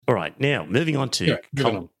All right, now moving on to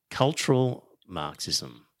moving on. cultural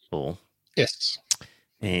Marxism, Paul. Yes.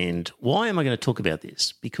 And why am I going to talk about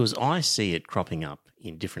this? Because I see it cropping up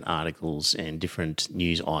in different articles and different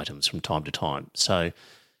news items from time to time. So I'm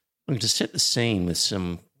going to set the scene with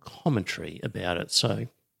some commentary about it. So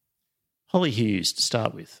Holly Hughes to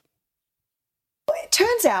start with. It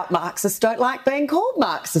turns out Marxists don't like being called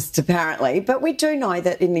Marxists, apparently, but we do know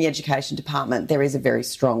that in the education department there is a very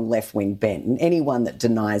strong left-wing bent, and anyone that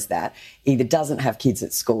denies that either doesn't have kids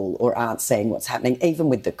at school or aren't seeing what's happening, even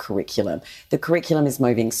with the curriculum. The curriculum is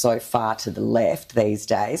moving so far to the left these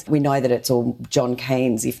days. We know that it's all John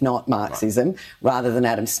Keynes, if not Marxism, rather than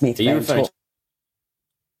Adam Smith. There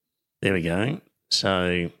we go.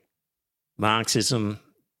 So Marxism,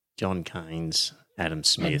 John Keynes, Adam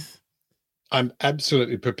Smith. I'm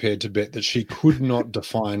absolutely prepared to bet that she could not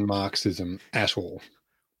define Marxism at all.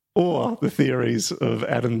 Or the theories of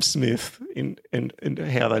Adam Smith and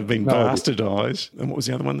how they've been bastardised. And what was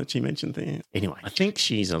the other one that she mentioned there? Anyway, I think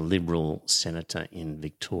she's a Liberal senator in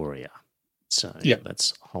Victoria. So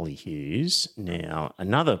that's Holly Hughes. Now,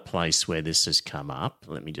 another place where this has come up,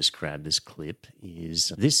 let me just grab this clip,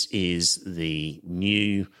 is the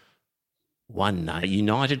new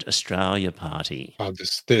United Australia Party. Oh,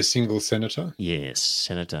 their single senator? Yes,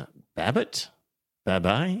 Senator Babbitt.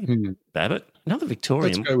 Babbitt. Another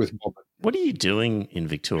Victorian. Let's go with Bobbit. What are you doing in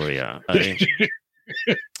Victoria?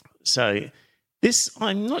 So this,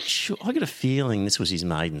 I'm not sure. I got a feeling this was his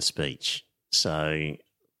maiden speech. So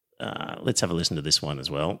let's have a listen to this one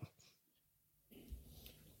as well.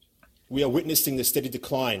 We are witnessing the steady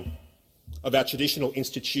decline of our traditional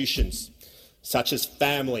institutions such as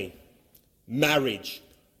family, marriage,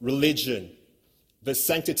 religion, the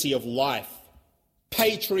sanctity of life,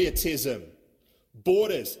 patriotism,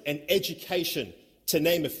 borders and education, to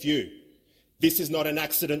name a few. This is not an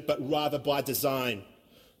accident, but rather by design.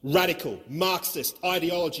 Radical Marxist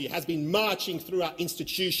ideology has been marching through our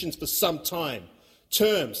institutions for some time.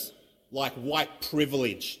 Terms like white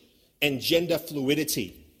privilege and gender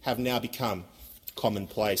fluidity have now become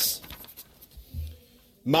commonplace.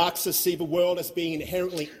 Marxists see the world as being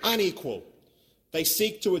inherently unequal. They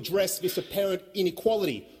seek to address this apparent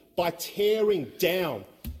inequality by tearing down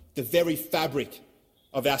the very fabric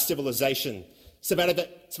of our civilization so that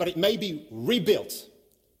it may be rebuilt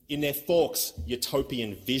in their Fawkes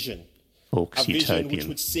utopian vision. Fawkes vision which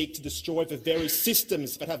would seek to destroy the very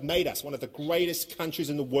systems that have made us one of the greatest countries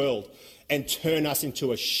in the world and turn us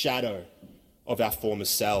into a shadow of our former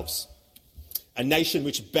selves. A nation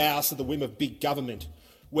which bows to the whim of big government,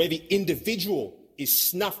 where the individual is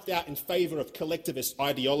snuffed out in favour of collectivist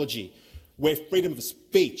ideology, where freedom of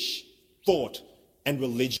speech, thought and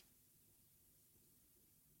religion.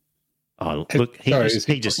 Oh, look, he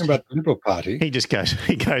just talking about the Liberal Party. He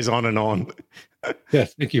goes on and on. Yeah,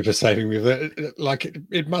 thank you for saving me. Like,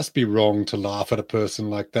 it must be wrong to laugh at a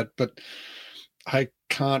person like that, but I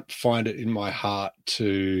can't find it in my heart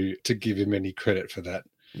to give him any credit for that.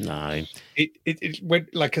 No, it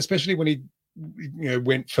went, like, especially when he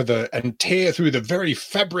went for and tear through the very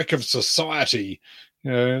fabric of society.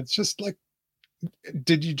 It's just like,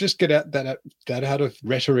 did you just get that out of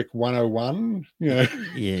Rhetoric 101?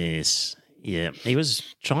 Yes. Yeah. He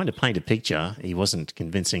was trying to paint a picture. He wasn't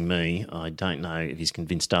convincing me. I don't know if he's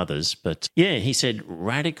convinced others. But, yeah, he said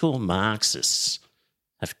radical Marxists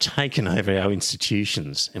have taken over our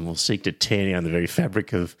institutions and will seek to tear down the very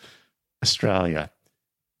fabric of Australia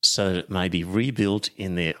so that it may be rebuilt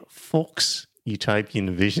in their Fawkes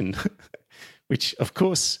utopian vision. Which, of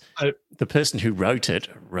course, the person who wrote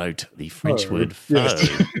the French word faux,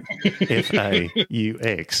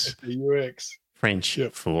 F-A-U-X, French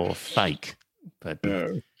for fake, but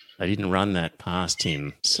they didn't run that past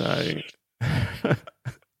him. So,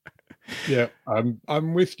 yeah,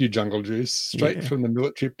 I'm with you, Jungle Juice, straight from the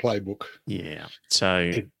military playbook. Yeah,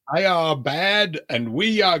 so they are bad and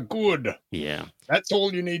we are good. Yeah. That's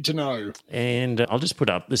all you need to know. And I'll just put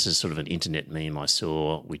up, this is sort of an internet meme I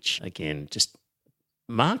saw, which, again, just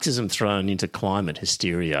Marxism thrown into climate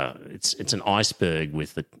hysteria. It's an iceberg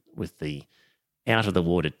with the out of the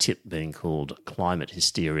water tip being called climate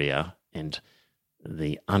hysteria and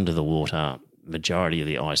the under the water majority of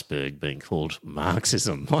the iceberg being called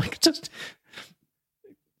Marxism. Like, just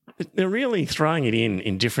they're really throwing it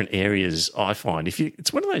in different areas. I find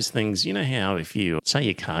it's one of those things. You know how if you say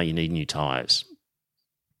your car you need new tyres,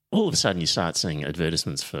 all of a sudden you start seeing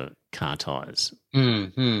advertisements for car tyres.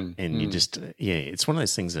 And you just, it's one of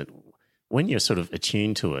those things that when you're sort of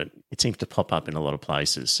attuned to it, it seems to pop up in a lot of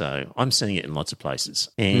places. So I'm seeing it in lots of places.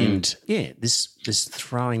 And, this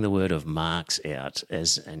throwing the word of Marx out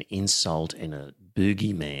as an insult and a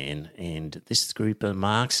boogeyman, and this group are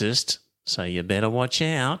Marxist, so you better watch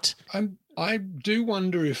out. I do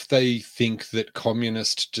wonder if they think that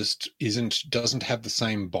communist just doesn't have the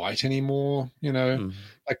same bite anymore,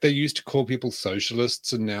 Like they used to call people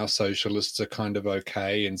socialists, and now socialists are kind of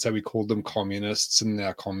okay, and so we called them communists, and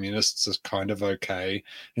now communists are kind of okay,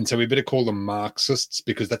 and so we better call them Marxists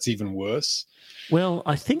because that's even worse. Well,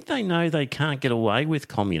 I think they know they can't get away with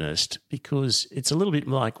communist because it's a little bit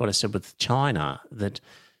like what I said with China, that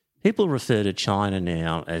people refer to China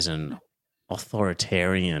now as an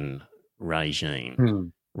authoritarian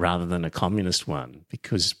regime rather than a communist one,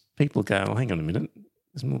 because people go, oh, hang on a minute,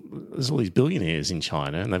 there's all these billionaires in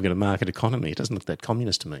China and they've got a market economy. It doesn't look that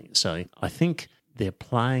communist to me. So I think they're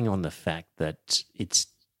playing on the fact that it's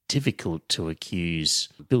difficult to accuse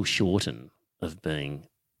Bill Shorten of being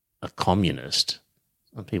a communist.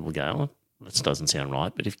 And people go, oh, that doesn't sound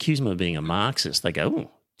right. But if accuse him of being a Marxist, they go,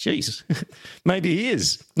 oh, geez, maybe he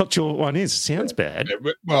is. Not sure what one is. Sounds bad.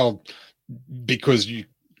 Well, because you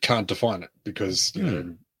can't define it, because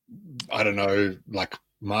I don't know, like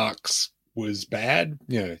Marx was bad.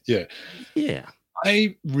 Yeah.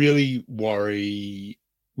 I really worry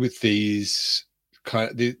with this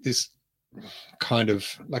kind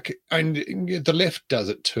of like, and the left does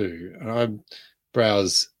it too. And I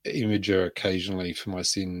browse Imager occasionally for my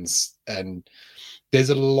sins, and there's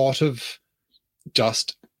a lot of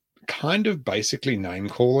just kind of basically name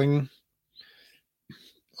calling,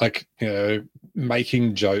 like,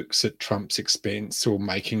 making jokes at Trump's expense, or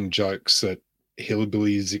making jokes at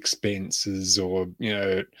hillbillies' expenses, or,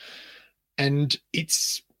 and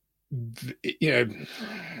it's, the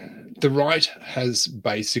right has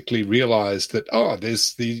basically realized that,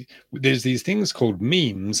 there's these things called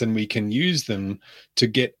memes, and we can use them to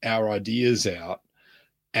get our ideas out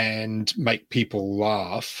and make people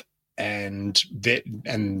laugh, and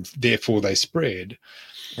therefore they spread.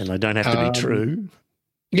 And they don't have to be true.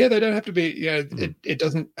 Yeah, they don't have to be, it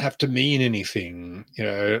doesn't have to mean anything,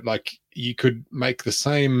 like you could make the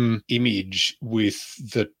same image with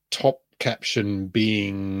the top caption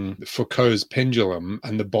being Foucault's pendulum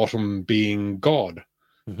and the bottom being God.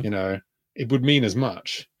 It would mean as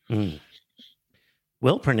much.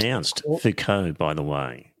 Well pronounced, Foucault, by the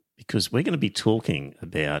way, because we're going to be talking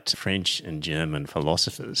about French and German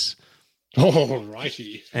philosophers. Oh,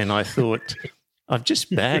 righty. And I thought, I've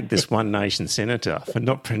just bagged this One Nation senator for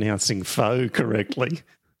not pronouncing faux correctly.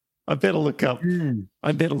 I better look up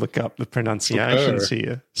the pronunciations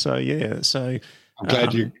here. So I'm glad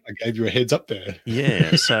I gave you a heads up there.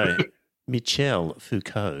 Yeah, so Michel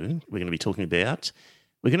Foucault, we're going to be talking about.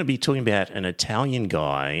 We're going to be talking about an Italian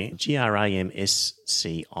guy,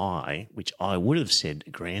 Gramsci, which I would have said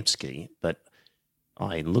Gramsci, but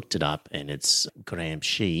I looked it up and it's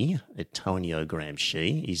Gramsci, Antonio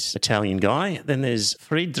Gramsci. He's an Italian guy. Then there's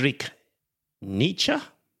Friedrich Nietzsche.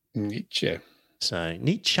 So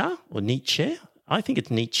Nietzsche or Nietzsche? I think it's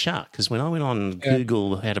Nietzsche, because when I went on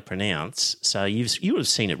Google how to pronounce, so you would have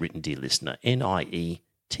seen it written, dear listener,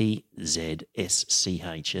 Nietzsche.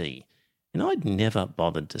 And I'd never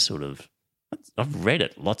bothered to I've read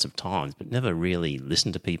it lots of times, but never really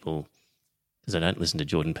listened to people, because I don't listen to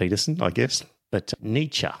Jordan Peterson, I guess. But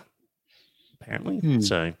Nietzsche, apparently.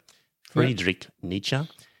 So Friedrich Nietzsche.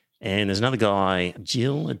 And there's another guy,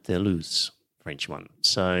 Gilles Deleuze, French one.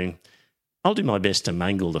 So I'll do my best to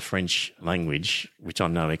mangle the French language, which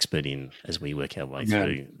I'm no expert in, as we work our way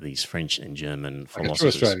through these French and German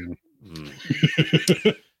philosophers. Australian.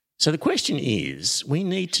 So the question is, we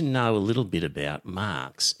need to know a little bit about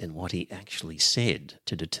Marx and what he actually said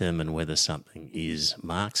to determine whether something is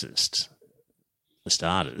Marxist, for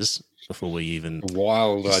starters, before we even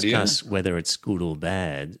discuss whether it's good or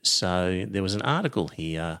bad. So there was an article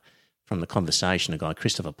here from The Conversation, a guy,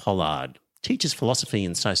 Christopher Pollard, teaches philosophy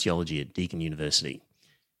and sociology at Deakin University.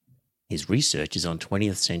 His research is on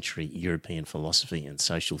 20th century European philosophy and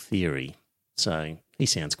social theory. So he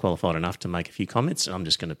sounds qualified enough to make a few comments. I'm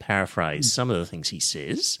just going to paraphrase some of the things he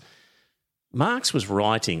says. Marx was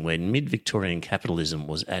writing when mid-Victorian capitalism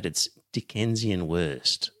was at its Dickensian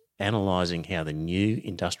worst, analysing how the new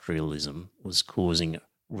industrialism was causing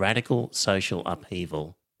radical social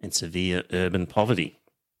upheaval and severe urban poverty.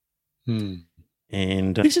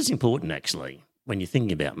 And this is important, actually, when you're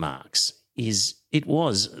thinking about Marx, is it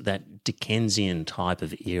was that Dickensian type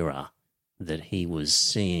of era that he was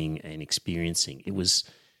seeing and experiencing. It was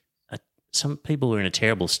some people were in a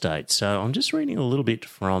terrible state. So I'm just reading a little bit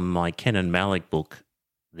from my Ken Malik book,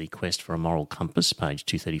 The Quest for a Moral Compass, page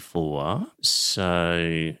 234.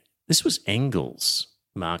 So this was Engels,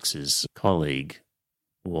 Marx's colleague,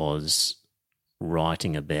 was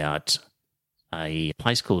writing about a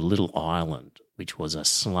place called Little Island, which was a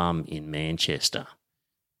slum in Manchester.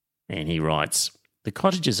 And he writes, "The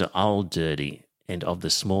cottages are old, dirty, and of the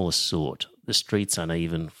smallest sort. The streets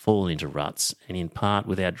uneven, fall into ruts, and in part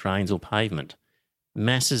without drains or pavement.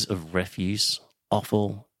 Masses of refuse,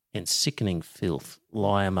 offal, and sickening filth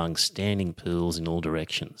lie among standing pools in all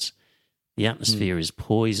directions. The atmosphere is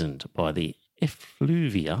poisoned by the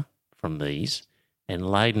effluvia from these, and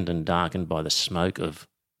laden and darkened by the smoke of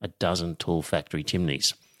a dozen tall factory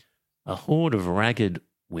chimneys. A horde of ragged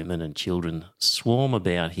women and children swarm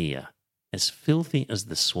about here, as filthy as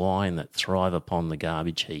the swine that thrive upon the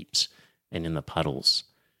garbage heaps and in the puddles.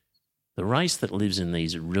 The race that lives in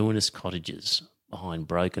these ruinous cottages, behind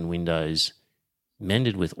broken windows,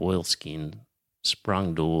 mended with oilskin,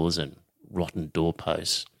 sprung doors and rotten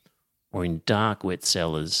doorposts, or in dark wet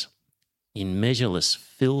cellars, in measureless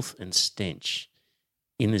filth and stench,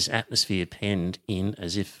 in this atmosphere penned in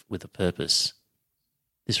as if with a purpose,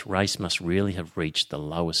 this race must really have reached the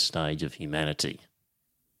lowest stage of humanity."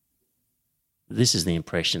 This is the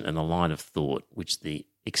impression and the line of thought which the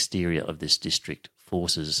exterior of this district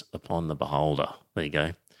forces upon the beholder. There you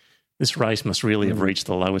go. This race must really have reached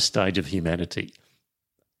the lowest stage of humanity.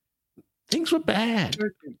 Things were bad.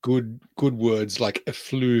 Good words like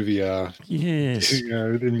effluvia. Yes.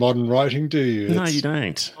 In modern writing, do you? No, you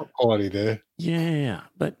don't. Top quality there. Yeah,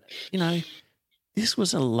 but, this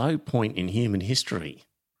was a low point in human history.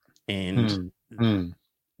 And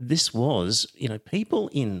this was, people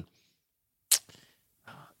in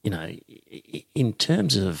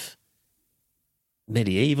terms of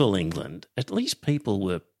medieval England, at least people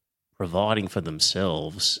were providing for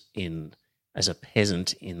themselves as a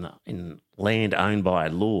peasant in land owned by a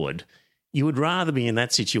lord. You would rather be in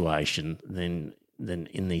that situation than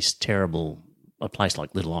in these a place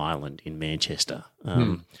like Little Ireland in Manchester.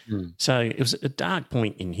 So it was a dark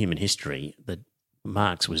point in human history that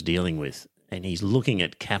Marx was dealing with, and he's looking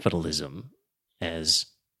at capitalism as,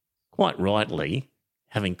 quite rightly,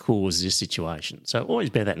 having caused this situation. So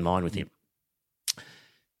always bear that in mind with him.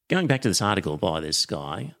 Going back to this article by this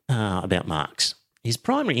guy about Marx, his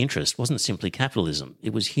primary interest wasn't simply capitalism,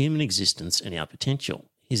 it was human existence and our potential.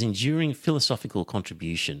 His enduring philosophical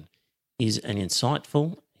contribution is an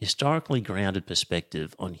insightful, historically grounded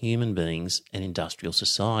perspective on human beings and industrial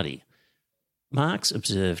society. Marx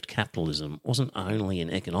observed capitalism wasn't only an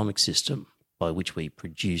economic system by which we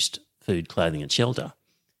produced food, clothing and shelter.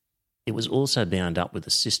 It was also bound up with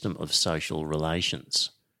a system of social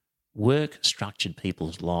relations. Work structured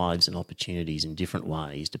people's lives and opportunities in different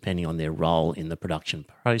ways depending on their role in the production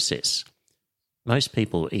process. Most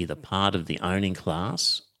people were either part of the owning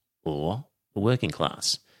class or the working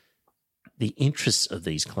class. The interests of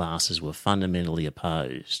these classes were fundamentally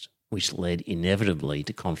opposed, which led inevitably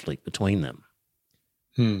to conflict between them.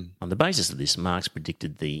 On the basis of this, Marx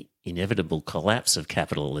predicted the inevitable collapse of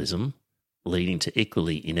capitalism, leading to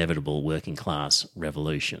equally inevitable working class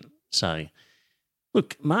revolution. So,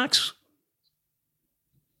 look, Marx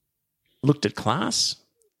looked at class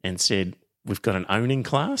and said, we've got an owning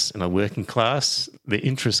class and a working class. Their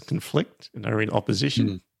interests conflict and are in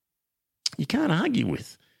opposition. You can't argue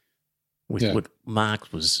with what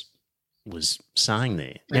Marx was saying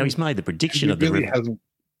there. Now, he's made the prediction of it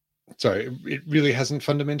really hasn't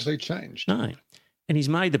fundamentally changed. No. And he's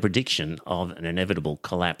made the prediction of an inevitable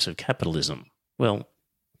collapse of capitalism. Well,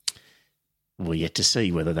 we're yet to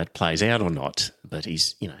see whether that plays out or not, but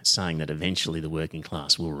he's, saying that eventually the working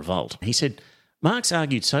class will revolt. He said, Marx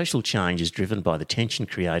argued social change is driven by the tension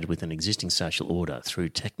created with an existing social order through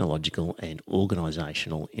technological and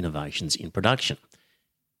organisational innovations in production.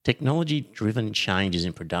 Technology-driven changes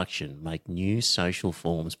in production make new social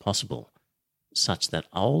forms possible, such that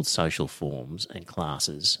old social forms and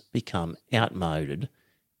classes become outmoded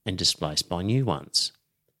and displaced by new ones.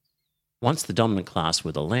 Once the dominant class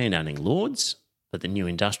were the land-owning lords, but the new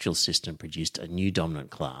industrial system produced a new dominant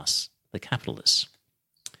class, the capitalists.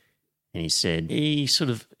 And he sort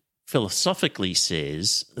of philosophically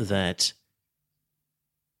says that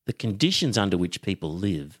the conditions under which people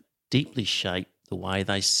live deeply shape the way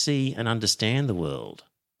they see and understand the world.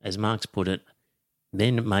 As Marx put it,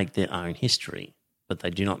 men make their own history, but they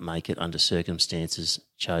do not make it under circumstances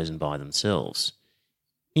chosen by themselves.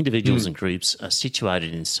 Individuals and groups are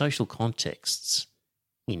situated in social contexts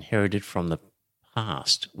inherited from the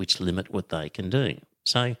past, which limit what they can do.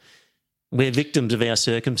 So we're victims of our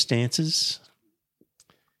circumstances.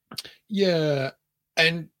 Yeah,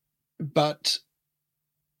 but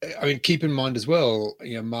keep in mind as well,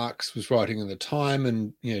 Marx was writing in the time,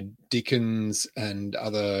 and Dickens and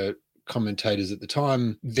other commentators at the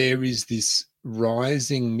time. There is this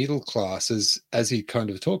rising middle class, as he kind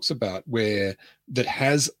of talks about, where that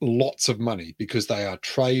has lots of money because they are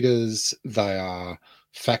traders, they are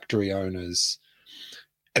factory owners,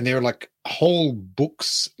 and there are like whole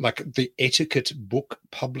books, like the etiquette book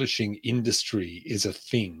publishing industry is a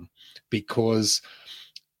thing because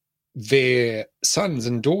their sons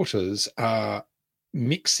and daughters are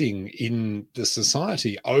mixing in the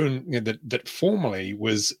society that formerly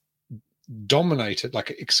was dominated like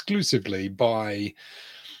exclusively by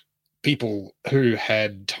people who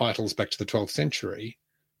had titles back to the 12th century.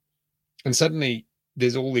 And suddenly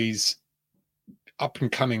there's all these up and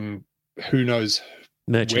coming, who knows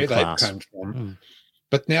merchant where class. they've come from.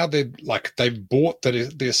 But now they've bought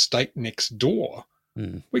the estate next door.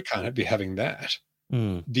 We can't be having that.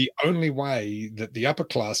 The only way that the upper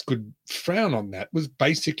class could frown on that was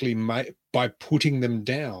basically by putting them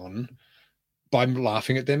down, by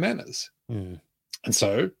laughing at their manners. And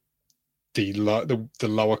so the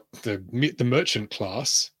merchant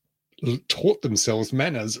class taught themselves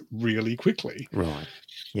manners really quickly. Right.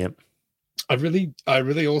 Yep. I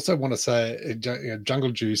really also want to say,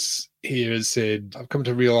 Jungle Juice here has said, I've come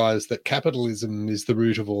to realize that capitalism is the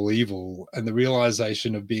root of all evil, and the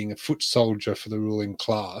realization of being a foot soldier for the ruling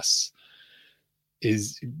class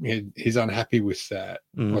he's unhappy with that.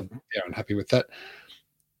 Well, they're unhappy with that.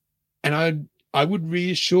 And I would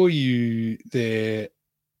reassure you there,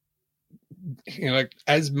 like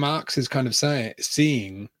as Marx is kind of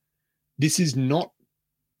seeing, this is not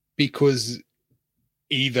because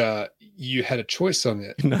either you had a choice on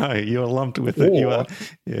it. No, you're lumped with it. You are,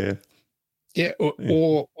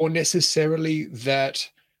 or necessarily that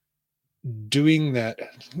doing that,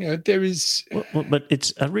 there is. Well, but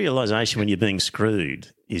it's a realization when you're being screwed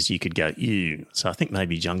is you could go, ew. So I think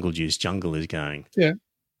maybe Jungle is going,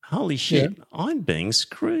 holy shit, I'm being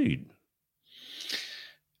screwed.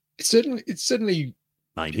 It's certainly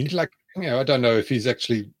maybe like, I don't know if he's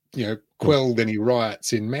actually, quelled any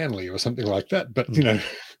riots in Manly or something like that, but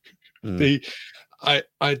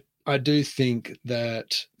I do think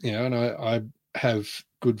that, and I have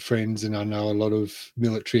good friends and I know a lot of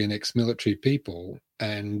military and ex-military people,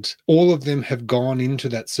 and all of them have gone into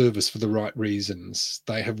that service for the right reasons.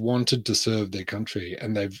 They have wanted to serve their country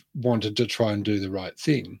and they've wanted to try and do the right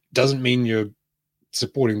thing. Doesn't mean you're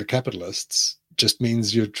supporting the capitalists, just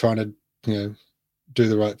means you're trying to, do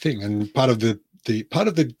the right thing. And part of the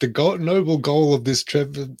noble goal of this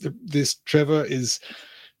Trevor is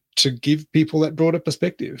to give people that broader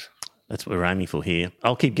perspective. That's what we're aiming for here.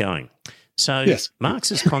 I'll keep going. So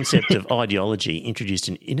Marx's concept of ideology introduced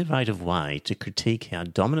an innovative way to critique how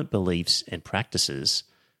dominant beliefs and practices,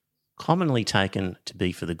 commonly taken to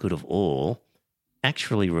be for the good of all,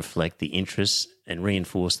 actually reflect the interests and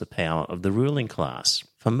reinforce the power of the ruling class.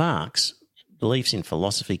 For Marx, beliefs in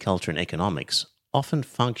philosophy, culture and economics often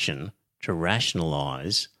function to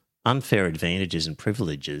rationalise unfair advantages and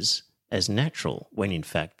privileges as natural when in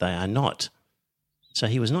fact they are not. So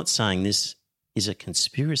he was not saying this is a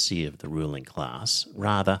conspiracy of the ruling class.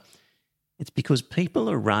 Rather, it's because people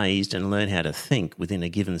are raised and learn how to think within a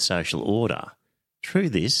given social order. Through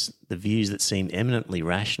this, the views that seem eminently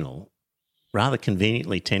rational rather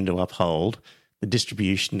conveniently tend to uphold the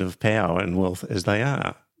distribution of power and wealth as they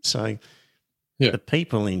are. So the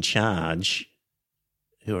people in charge,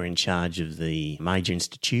 who are in charge of the major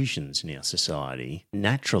institutions in our society,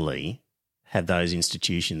 naturally have those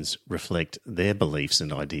institutions reflect their beliefs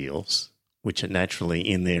and ideals, which are naturally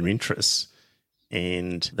in their interests.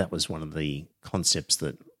 And that was one of the concepts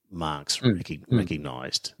that Marx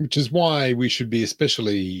recognised. Which is why we should be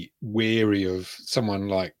especially wary of someone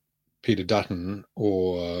like Peter Dutton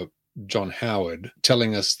or John Howard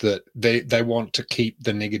telling us that they want to keep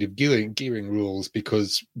the negative gearing rules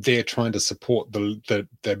because they're trying to support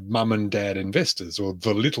the mum and dad investors or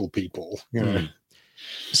the little people.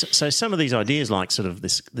 So some of these ideas, like sort of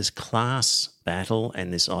this class battle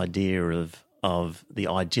and this idea of the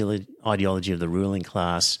ideology of the ruling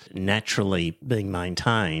class naturally being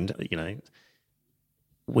maintained,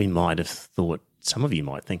 we might have thought, some of you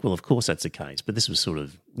might think, well, of course that's the case, but this was sort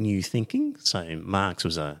of new thinking. So Marx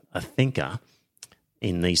was a thinker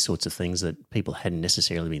in these sorts of things that people hadn't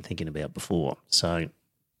necessarily been thinking about before. So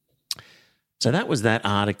that was that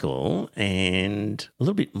article, and a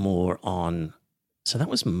little bit more on, so that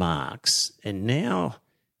was Marx, and now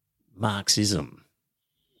Marxism.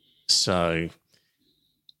 So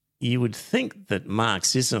you would think that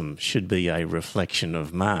Marxism should be a reflection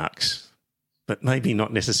of Marx, but maybe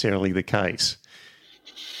not necessarily the case.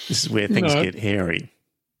 This is where things get hairy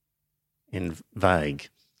and vague.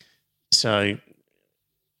 So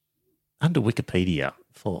under Wikipedia,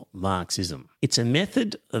 for Marxism. It's a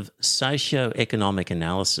method of socio-economic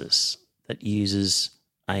analysis that uses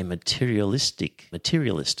a materialist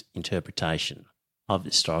interpretation of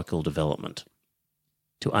historical development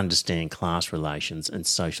to understand class relations and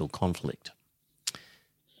social conflict.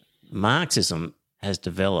 Marxism has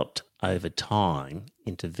developed over time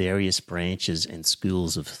into various branches and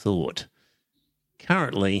schools of thought.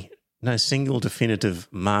 Currently, no single definitive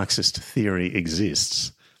Marxist theory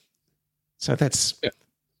exists. So that's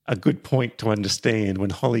a good point to understand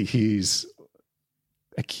when Holly Hughes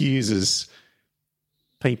accuses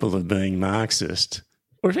people of being Marxist,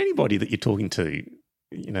 or if anybody that you're talking to,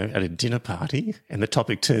 at a dinner party and the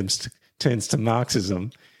topic turns to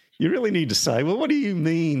Marxism, you really need to say, well, what do you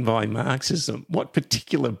mean by Marxism? What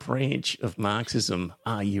particular branch of Marxism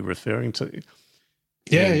are you referring to?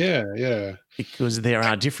 Yeah. Because there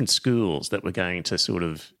are different schools that we're going to sort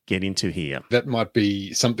of get into here. That might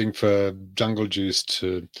be something for Jungle Juice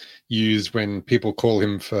to use when people call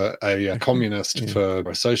him for a communist, for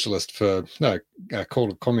a socialist,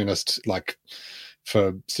 call a communist, like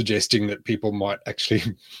for suggesting that people might actually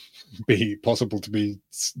be possible to be,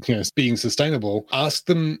 being sustainable. Ask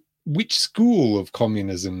them, which school of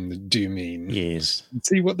communism do you mean? Yes.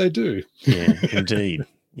 See what they do. Yeah, indeed.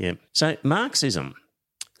 Yeah. So Marxism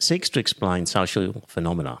seeks to explain social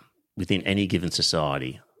phenomena within any given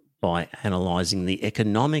society by analysing the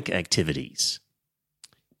economic activities.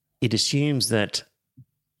 It assumes that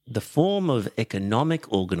the form of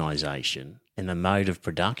economic organisation and the mode of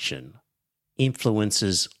production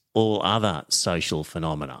influences all other social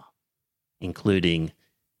phenomena, including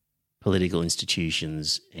political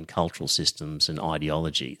institutions and cultural systems and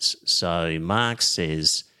ideologies. So Marx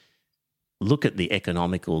says, look at the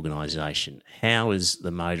economic organisation. How is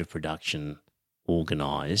the mode of production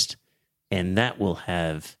organised? And that will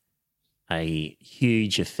have a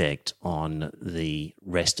huge effect on the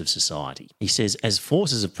rest of society. He says, as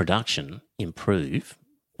forces of production improve,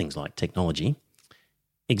 things like technology,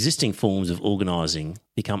 existing forms of organising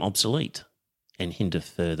become obsolete and hinder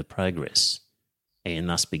further progress, and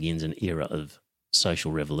thus begins an era of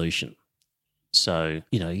social revolution. So,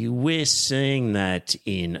 we're seeing that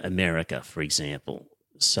in America, for example.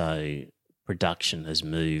 So production has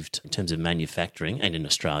moved in terms of manufacturing, and in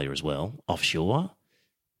Australia as well, offshore.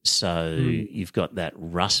 So you've got that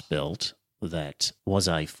Rust Belt that was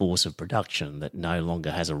a force of production that no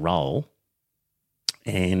longer has a role.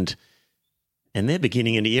 And they're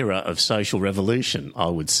beginning an era of social revolution, I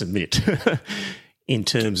would submit, in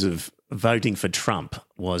terms of voting for Trump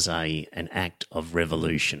was an act of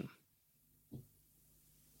revolution.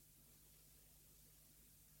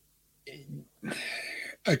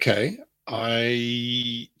 Okay,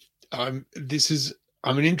 I'm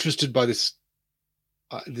interested by this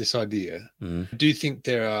idea. I do think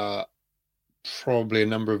there are probably a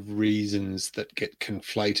number of reasons that get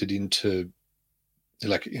conflated into,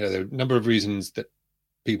 there are a number of reasons that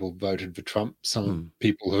people voted for Trump. Some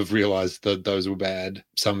people have realized that those were bad.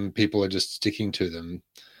 Some people are just sticking to them.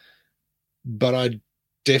 But I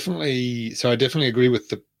definitely agree with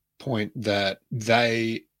the point that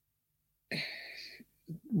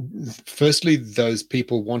firstly, those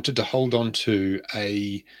people wanted to hold on to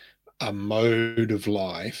a mode of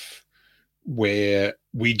life where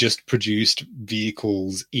we just produced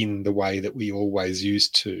vehicles in the way that we always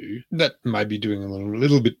used to. That may be doing a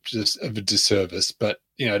little bit of a disservice, but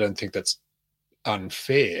I don't think that's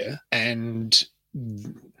unfair. And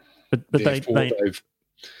but they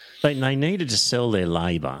needed to sell their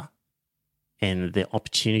labour, and the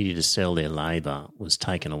opportunity to sell their labour was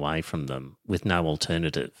taken away from them with no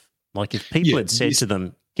alternative. Like if people had said to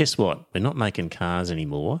them, guess what, we're not making cars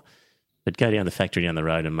anymore, but go down the factory down the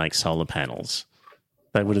road and make solar panels,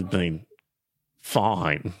 they would have been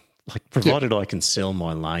fine, like provided I can sell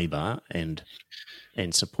my labour and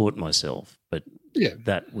support myself. But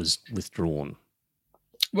that was withdrawn.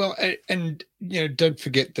 Well, and don't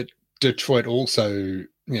forget that Detroit also,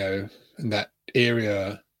 in that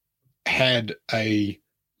area had a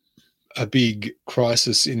big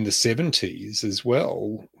crisis in the 70s as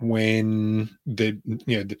well, when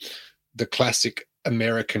the classic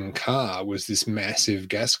American car was this massive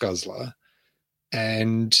gas guzzler,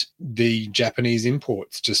 and the Japanese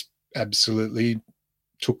imports just absolutely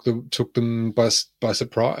took them by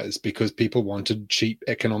surprise, because people wanted cheap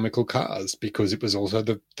economical cars, because it was also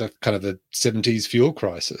the kind of the 70s fuel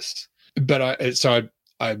crisis. But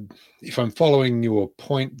if I'm following your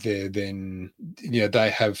point there, then they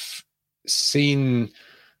have seen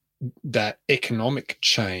that economic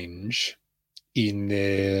change in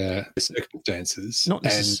their circumstances,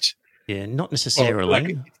 Yeah, not Well, necessarily.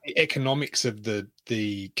 like the economics of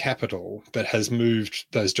the capital that has moved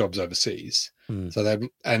those jobs overseas. So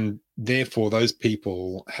therefore those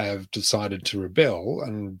people have decided to rebel,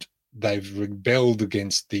 and they've rebelled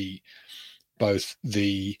against both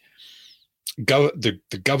the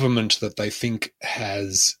government that they think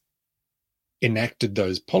has enacted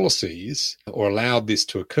those policies or allowed this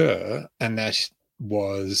to occur, and that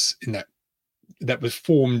was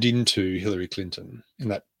formed into Hillary Clinton in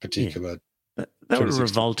that particular. Yeah. They were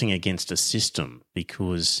revolting against a system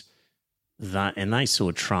because they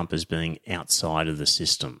saw Trump as being outside of the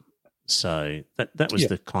system. So that was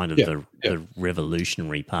the kind of the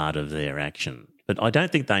revolutionary part of their action. But I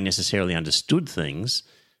don't think they necessarily understood things.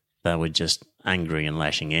 They were just angry and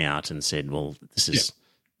lashing out and said, well, this is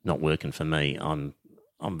not working for me. I'm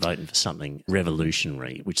voting for something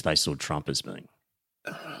revolutionary, which they saw Trump as being.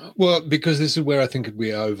 Well, because this is where I think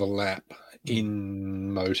we overlap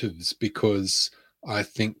in motives, because I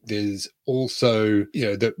think there's also,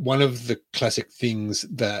 that one of the classic things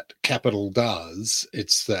that capital does,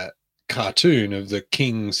 it's that cartoon of the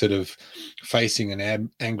king sort of facing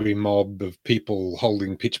an angry mob of people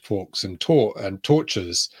holding pitchforks and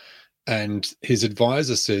torches. And his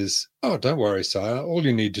advisor says, "Oh, don't worry, sire. All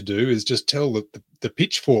you need to do is just tell the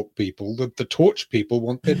pitchfork people that the torch people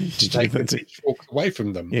want them to take the pitchforks away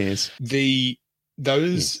from them." Yes.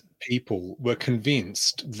 Those people were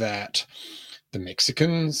convinced that the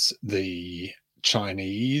Mexicans, the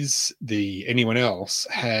Chinese, anyone else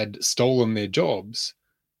had stolen their jobs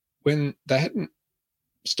when they hadn't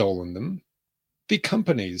stolen them. The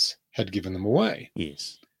companies had given them away.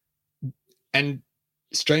 Yes. And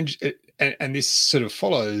and this sort of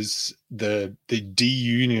follows the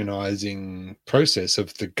deunionizing process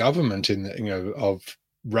of the government of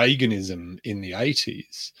Reaganism in the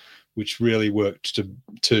 80s, which really worked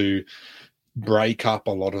to break up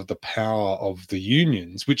a lot of the power of the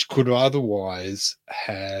unions, which could otherwise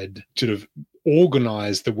had sort of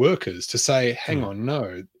organized the workers to say, hang on,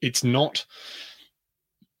 no, it's not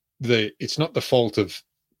the fault of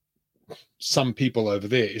some people over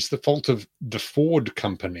there. It's the fault of the Ford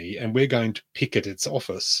company, and we're going to picket its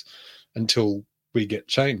office until we get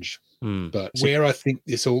change. But where I think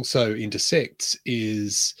this also intersects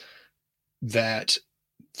is that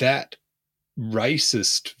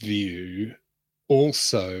racist view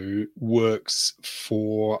also works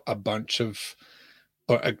for a bunch of,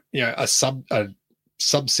 a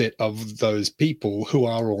subset of those people who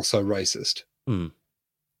are also racist.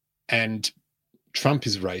 And Trump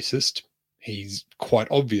is racist. He's quite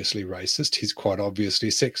obviously racist. He's quite obviously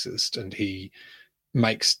sexist, and he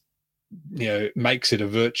makes it a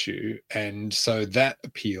virtue. And so that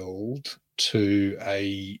appealed to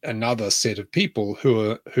another set of people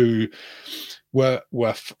who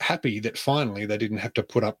were happy that finally they didn't have to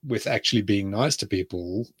put up with actually being nice to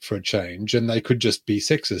people for a change, and they could just be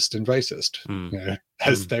sexist and racist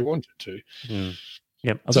as they wanted to.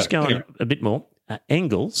 Yep. I'll just go on a bit more.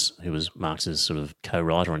 Engels, who was Marx's sort of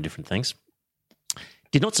co-writer on different things,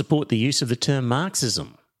 did not support the use of the term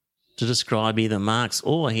Marxism to describe either Marx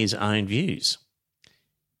or his own views.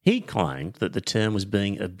 He claimed that the term was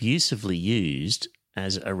being abusively used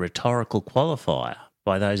as a rhetorical qualifier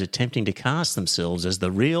by those attempting to cast themselves as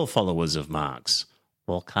the real followers of Marx,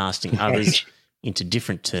 while casting others into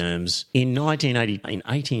different terms. In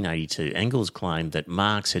 1882, Engels claimed that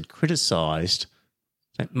Marx had criticised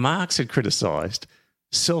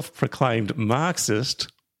self-proclaimed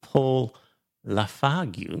Marxist Paul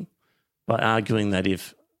Lafargue by arguing that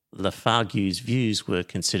if Lafargue's views were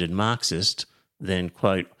considered Marxist, then,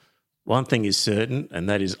 quote, one thing is certain, and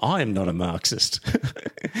that is I am not a Marxist.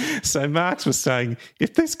 So Marx was saying,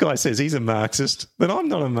 if this guy says he's a Marxist, then I'm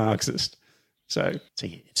not a Marxist. So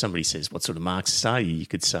if somebody says, what sort of Marxist are you? You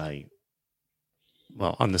could say,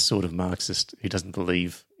 well, I'm the sort of Marxist who doesn't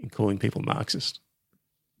believe in calling people Marxist.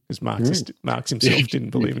 Because Marx himself didn't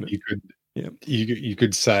believe in it. You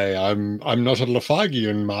could say I'm not a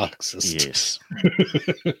Lafargian Marxist. Yes.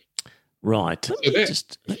 Right.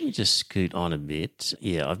 Let me just scoot on a bit.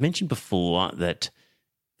 Yeah, I've mentioned before that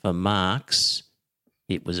for Marx,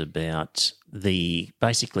 it was about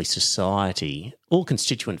basically society, all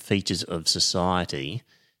constituent features of society,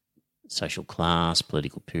 social class,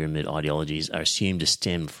 political pyramid, ideologies are assumed to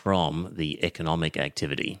stem from the economic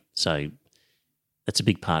activity. So that's a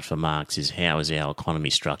big part for Marx, is how is our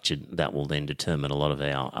economy structured. That will then determine a lot of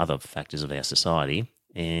our other factors of our society.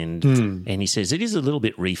 And he says it is a little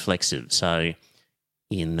bit reflexive. So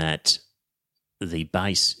in that the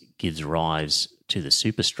base gives rise to the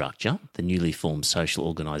superstructure, the newly formed social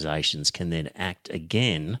organisations can then act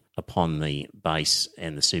again upon the base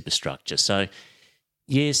and the superstructure. So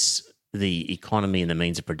yes, the economy and the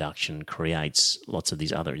means of production creates lots of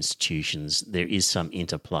these other institutions, there is some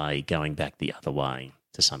interplay going back the other way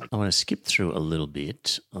to some extent. I want to skip through a little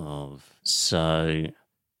bit of... So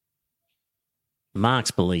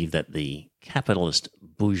Marx believed that the capitalist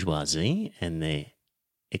bourgeoisie and their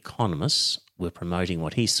economists were promoting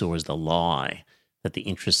what he saw as the lie that the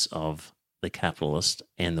interests of the capitalist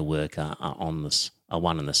and the worker are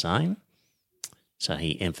one and the same. So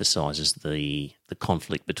he emphasises the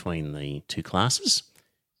conflict between the two classes.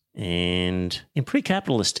 And in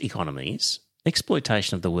pre-capitalist economies,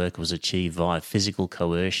 exploitation of the worker was achieved via physical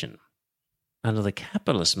coercion. Under the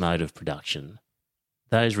capitalist mode of production,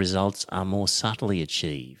 those results are more subtly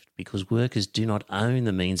achieved because workers do not own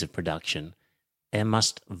the means of production and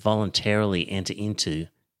must voluntarily enter into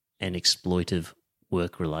an exploitive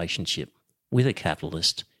work relationship with a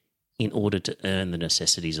capitalist in order to earn the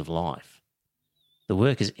necessities of life. The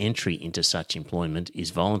worker's entry into such employment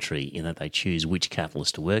is voluntary in that they choose which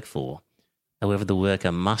capitalist to work for. However, the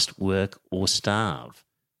worker must work or starve.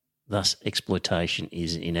 Thus, exploitation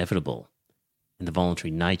is inevitable, and the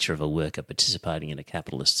voluntary nature of a worker participating in a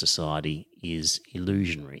capitalist society is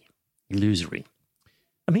illusory.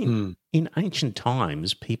 I mean, in ancient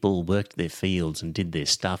times, people worked their fields and did their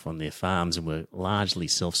stuff on their farms and were largely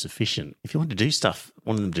self-sufficient. If you wanted them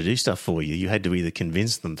to do stuff for you, you had to either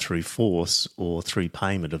convince them through force or through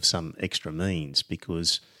payment of some extra means,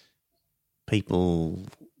 because people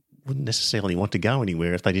wouldn't necessarily want to go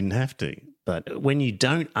anywhere if they didn't have to. But when you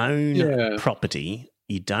don't own property,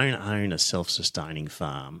 you don't own a self-sustaining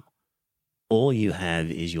farm, all you have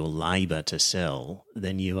is your labour to sell,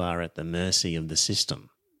 then you are at the mercy of the system.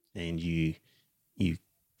 And you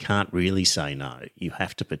can't really say no. You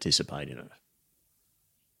have to participate in it.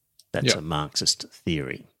 That's a Marxist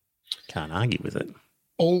theory. Can't argue with it.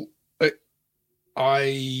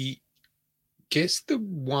 I guess the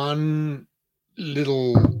one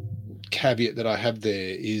little caveat that I have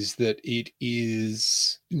there is that it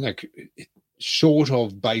is like short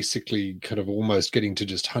of basically kind of almost getting to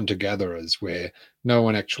just hunter-gatherers where no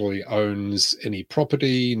one actually owns any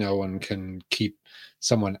property, no one can keep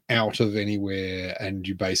someone out of anywhere, and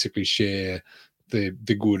you basically share the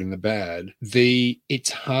good and the bad.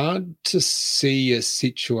 It's hard to see a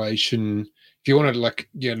situation, if you want to look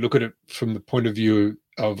at it from the point of view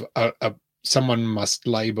of someone must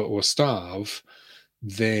labor or starve,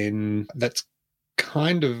 then that's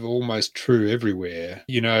kind of almost true everywhere,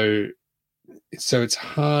 so it's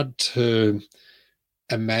hard to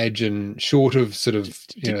imagine, short of sort of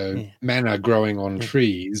manna growing on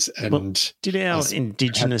trees and did our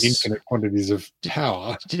indigenous infinite quantities of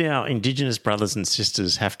power. Did our indigenous brothers and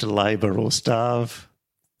sisters have to labour or starve,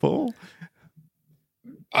 Paul?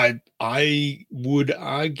 I would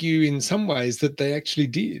argue in some ways that they actually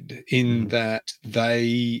did, in that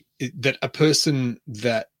a person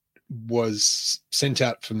that was sent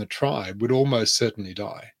out from the tribe would almost certainly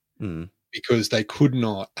die because they could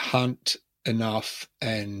not hunt enough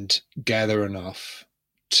and gather enough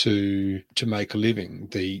to make a living.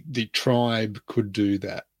 The tribe could do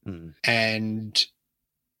that.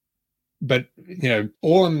 But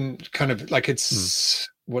all I'm kind of like, it's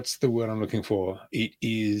what's the word I'm looking for? It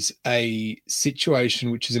is a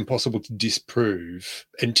situation which is impossible to disprove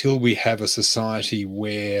until we have a society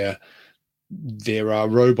where there are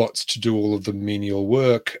robots to do all of the menial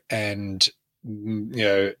work, and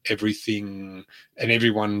everything, and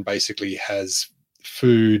everyone basically has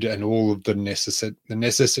food and all of the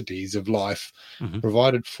necessities of life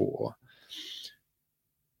provided for.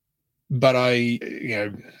 But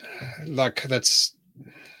that's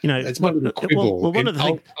it's my little quibble. Well, one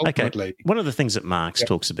of the things that Marx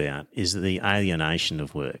talks about is the alienation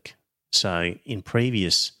of work. So in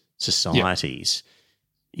previous societies,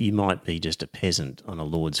 you might be just a peasant on a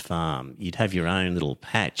lord's farm. You'd have your own little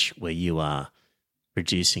patch where you are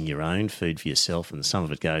producing your own food for yourself, and some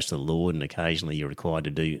of it goes to the Lord, and occasionally you're required to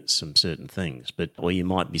do some certain things. Or you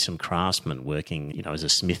might be some craftsman working, as a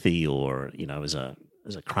smithy or, as a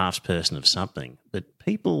craftsperson of something. But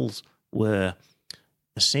people's were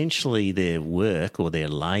essentially their work or their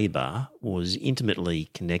labour was intimately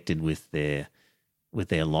connected with their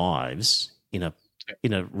lives in a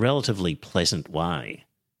relatively pleasant way.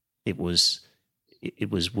 It was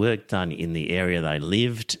work done in the area they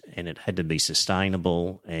lived, and it had to be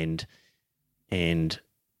sustainable, and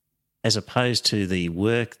as opposed to the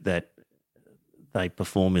work that they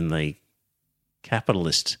perform in the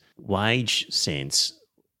capitalist wage sense,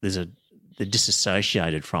 they're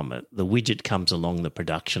disassociated from it. The widget comes along the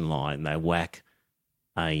production line, they whack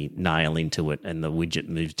a nail into it, and the widget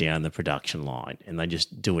moves down the production line, and they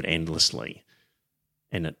just do it endlessly.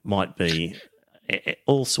 And it might be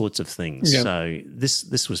all sorts of things. Yeah. So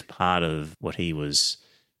this was part of what he was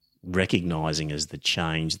recognising as the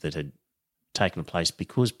change that had taken place,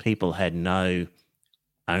 because people had no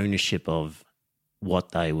ownership of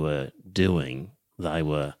what they were doing. They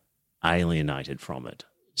were alienated from it.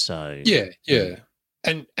 So Yeah.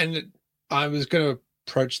 And I was going to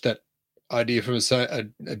approach that idea from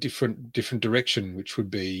a different direction, which would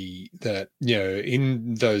be that,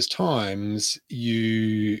 in those times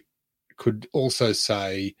you could also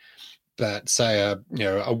say that, say,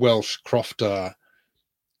 a Welsh crofter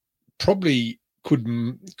probably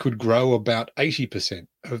could grow about 80%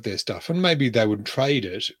 of their stuff, and maybe they would trade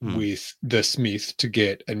it with the smith to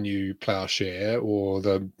get a new ploughshare, or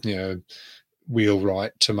the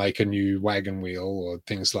wheelwright to make a new wagon wheel, or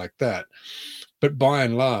things like that. But by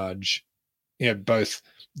and large, both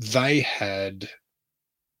they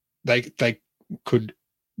could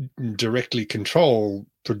directly control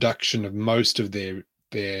production of most of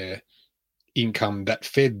their income that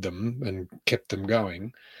fed them and kept them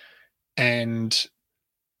going. And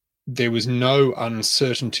there was no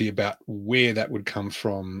uncertainty about where that would come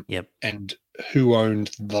from and who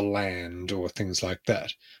owned the land or things like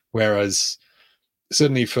that. Whereas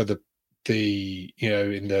certainly for the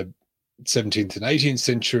in the 17th and 18th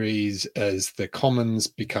centuries, as the commons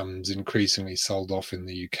becomes increasingly sold off in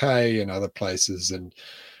the UK and other places, and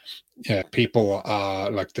people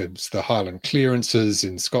are like the Highland clearances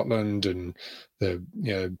in Scotland and the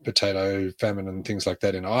potato famine and things like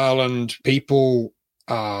that in Ireland, people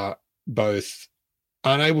are both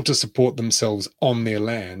unable to support themselves on their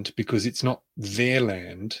land because it's not their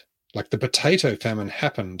land. Like the potato famine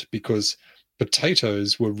happened because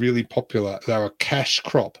potatoes were really popular. They were a cash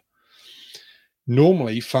crop.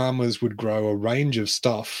 Normally, farmers would grow a range of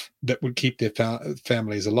stuff that would keep their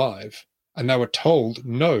families alive. And they were told,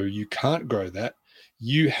 no, you can't grow that.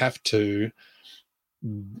 You have to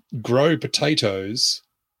grow potatoes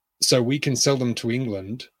so we can sell them to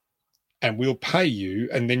England and we'll pay you,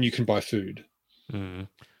 and then you can buy food. And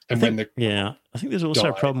I think there's also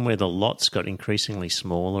a problem where the lots got increasingly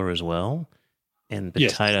smaller as well. And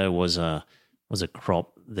potato was a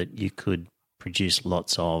crop that you could produce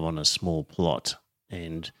lots of on a small plot.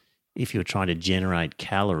 And if you were trying to generate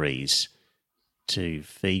calories to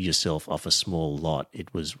feed yourself off a small lot,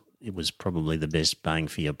 it was probably the best bang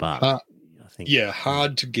for your buck. I think. Yeah,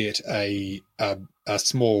 hard to get a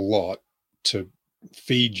small lot to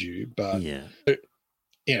feed you, but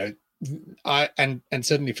and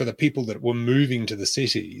certainly for the people that were moving to the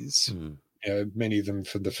cities, many of them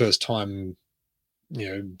for the first time,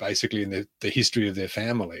 basically in the history of their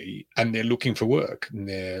family, and they're looking for work, and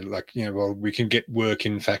they're like, well, we can get work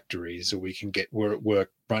in factories, or we can get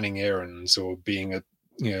work running errands, or being a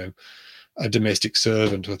domestic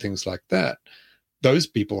servant, or things like that. Those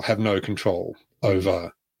people have no control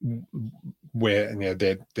over where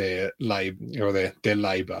their labor, or their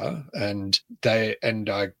labor, and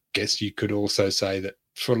I guess you could also say that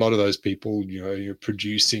for a lot of those people, you're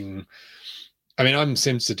producing. I mean, I'm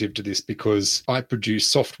sensitive to this because I produce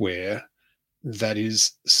software that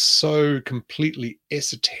is so completely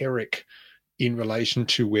esoteric in relation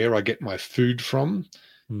to where I get my food from.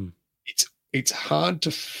 It's hard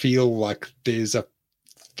to feel like there's a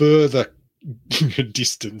further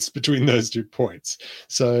distance between those 2 points.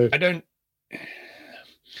 So I don't.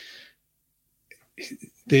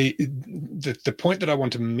 The point that I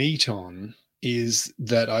want to meet on is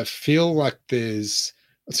that I feel like there's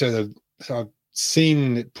so I've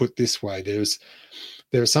seen it put this way.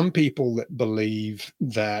 There are some people that believe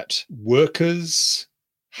that workers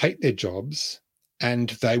hate their jobs and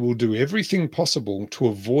they will do everything possible to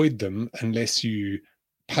avoid them unless you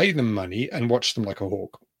pay them money and watch them like a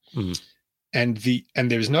hawk. And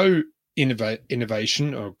there's no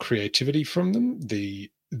innovation or creativity from them. The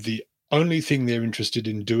only thing they're interested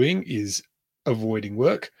in doing is avoiding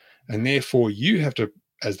work, and therefore you have to,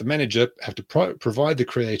 as the manager, have to provide the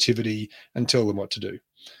creativity and tell them what to do.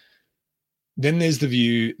 Then there's the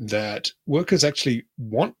view that workers actually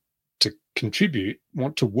want to contribute,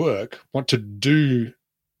 want to work, want to do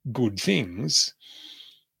good things,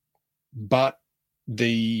 but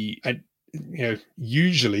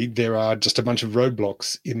usually there are just a bunch of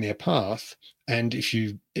roadblocks in their path, and if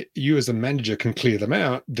you as a manager can clear them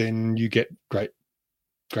out, then you get great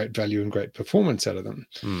value and great performance out of them.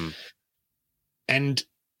 And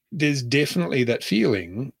there's definitely that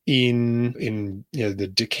feeling in the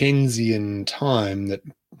Dickensian time that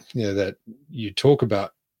that you talk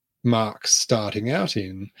about Marx starting out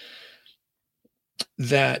in,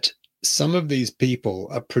 that some of these people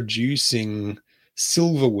are producing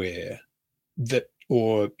silverware that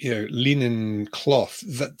or linen cloth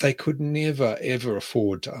that they could never ever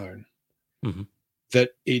afford to own. Mm-hmm.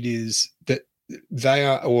 That it is that they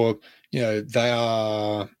are, or they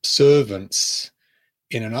are servants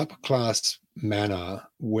in an upper class manner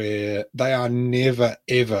where they are never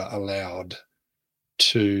ever allowed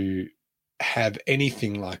to have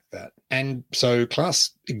anything like that. And so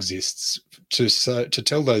class exists to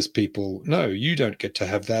tell those people, no, you don't get to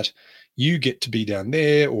have that. You get to be down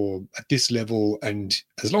there or at this level, and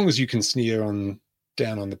as long as you can sneer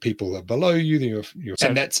down on the people that are below you,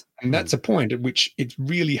 and that's a point at which it's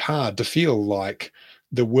really hard to feel like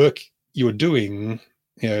the work you're doing,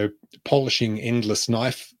 polishing endless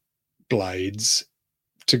knife blades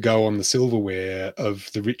to go on the silverware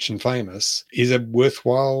of the rich and famous, is a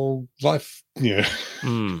worthwhile life,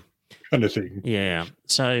 kind of thing. Yeah.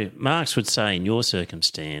 So Marx would say in your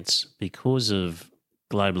circumstance, because of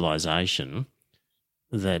globalization,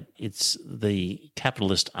 that it's the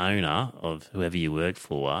capitalist owner of whoever you work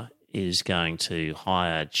for is going to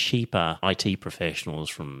hire cheaper IT professionals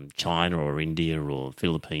from China or India or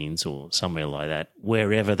Philippines or somewhere like that,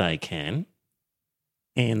 wherever they can,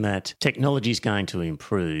 and that technology is going to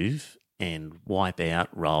improve and wipe out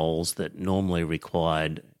roles that normally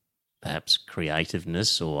required perhaps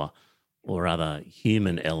creativeness or other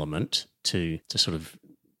human element to sort of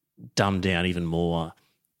dumb down even more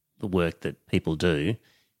the work that people do,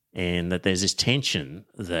 and that there's this tension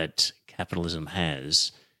that capitalism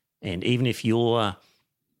has. And even if your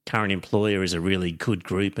current employer is a really good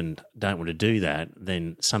group and don't want to do that,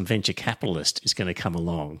 then some venture capitalist is going to come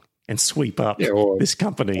along and sweep up this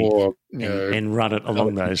company and run it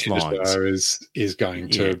along those lines. Is going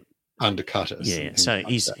to undercut us. Yeah, so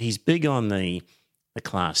he's big on the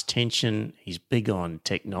class tension. He's big on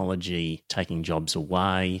technology taking jobs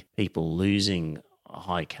away, people losing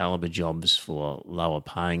high caliber jobs for lower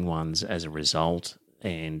paying ones as a result,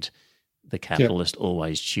 and the capitalist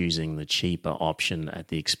always choosing the cheaper option at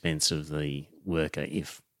the expense of the worker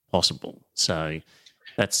if possible. So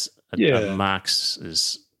that's a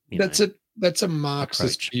Marx's. That's a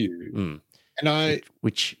Marxist approach. view, and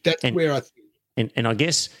where I think, and I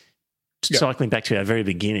guess cycling back to our very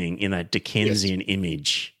beginning, in that Dickensian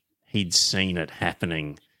image, he'd seen it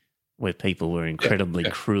happening where people were incredibly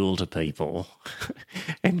cruel to people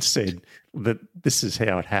and said that this is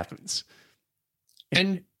how it happens.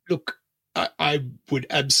 And look, I would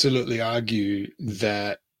absolutely argue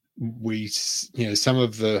that some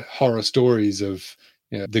of the horror stories of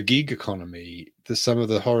the gig economy, some of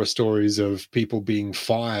the horror stories of people being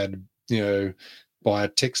fired, by a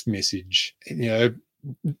text message,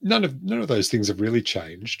 none of those things have really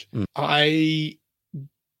changed. I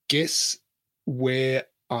guess where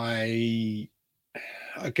I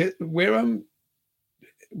get where I'm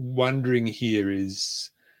wondering here is,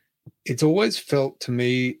 it's always felt to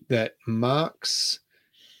me that Marx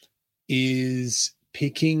is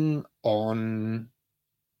picking on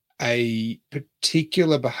a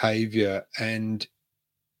particular behavior and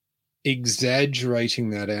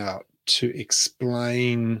exaggerating that out to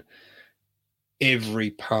explain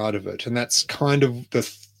every part of it. And that's kind of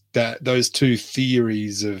those two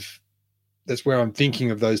theories that's where I'm thinking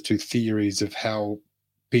of those two theories of how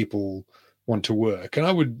people want to work. And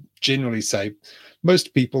I would generally say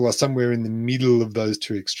most people are somewhere in the middle of those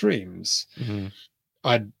two extremes. Mm-hmm.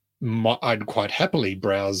 I'd quite happily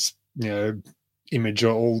browse,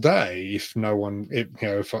 Imager all day if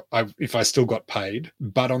I still got paid.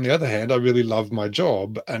 But on the other hand, I really love my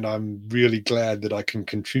job, and I'm really glad that I can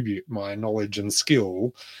contribute my knowledge and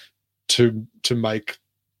skill to make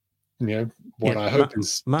what I hope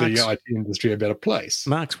is the IT industry a better place.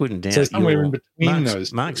 Marx wouldn't doubt somewhere in between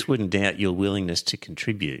those. Marx wouldn't doubt your willingness to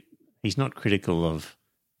contribute. He's not critical of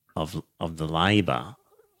the labour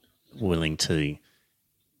willing to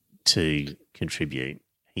contribute.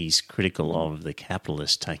 He's critical of the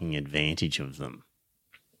capitalists taking advantage of them.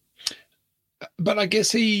 But I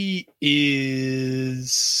guess he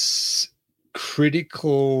is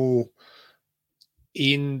critical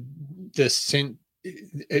in the sense,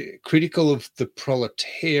 critical of the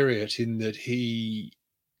proletariat, in that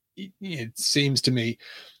it seems to me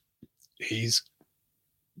he's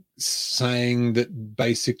saying that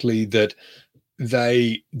basically that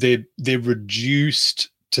they're reduced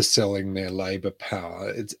to selling their labor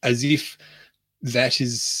power. It's as if that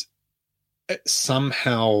is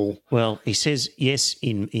somehow. Well, he says yes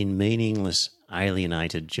in meaningless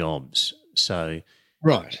alienated jobs. So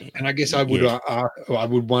right, and I guess I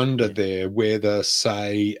would wonder there whether,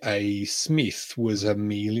 say, a smith was a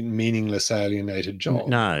meaningless alienated job.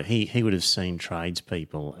 No, he would have seen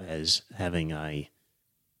tradespeople as having a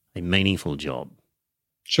meaningful job.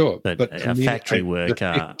 Sure, but to a me, factory the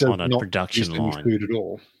worker Smith does on a not production produce any line. food at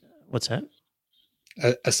all. What's that?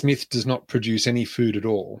 A Smith does not produce any food at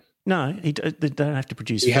all. No, they don't have to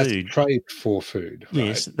produce He food. has to trade for food.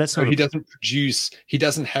 Yes, right? that's so not. He doesn't produce. He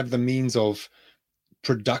doesn't have the means of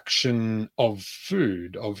production of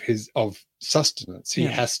food, of sustenance. He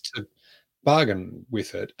has to bargain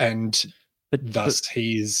with it, and thus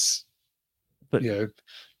he's.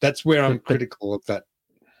 That's where I'm critical of that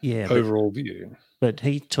overall view. But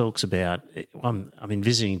he talks about, I'm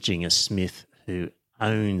envisaging a Smith who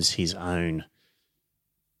owns his own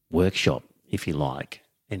workshop, if you like,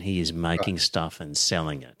 and he is making stuff and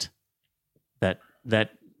selling it.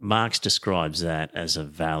 That Marx describes that as a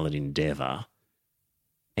valid endeavour,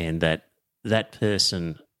 and that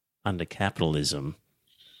person under capitalism,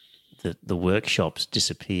 the workshops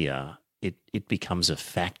disappear, it becomes a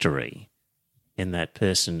factory, and that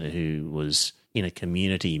person who was in a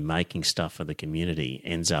community making stuff for the community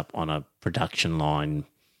ends up on a production line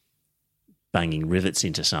banging rivets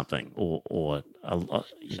into something, or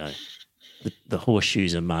the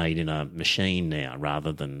horseshoes are made in a machine now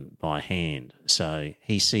rather than by hand. So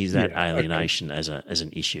he sees that alienation as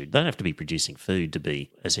an issue. They don't have to be producing food to be,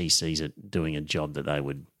 as he sees it, doing a job that they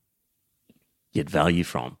would get value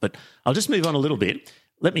from. But I'll just move on a little bit.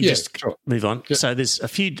 Let me move on. Yeah. So there's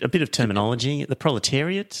a bit of terminology. The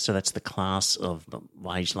proletariat, so that's the class of the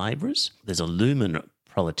wage labourers. There's a lumen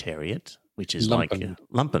proletariat, which is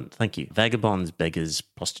lumpen, thank you. Vagabonds, beggars,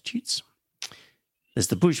 prostitutes. There's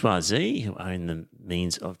the bourgeoisie, who own the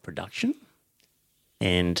means of production.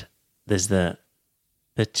 And there's the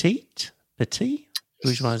petite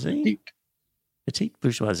bourgeoisie. Petite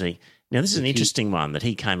bourgeoisie. Now, this is an interesting one that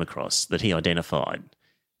he came across, that he identified.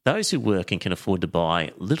 Those who work and can afford to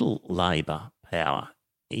buy little labour power,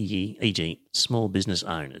 e.g. small business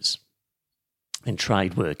owners and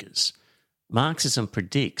trade workers. Marxism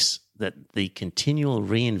predicts that the continual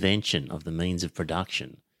reinvention of the means of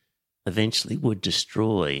production eventually would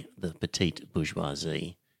destroy the petite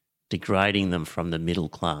bourgeoisie, degrading them from the middle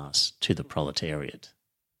class to the proletariat.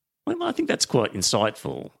 Well, I think that's quite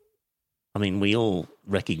insightful. I mean, we all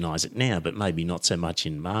recognise it now, but maybe not so much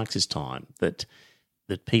in Marx's time, that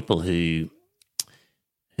people who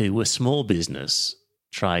were small business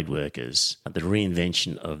trade workers, the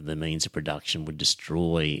reinvention of the means of production would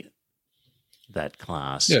destroy that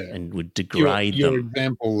class and would degrade them. Your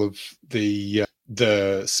example of the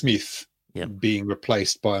Smith being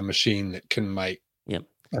replaced by a machine that can make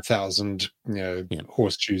 1,000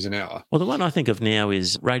 horseshoes an hour. Well, the one I think of now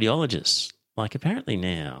is radiologists. Like apparently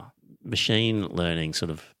now, machine learning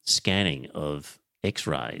sort of scanning of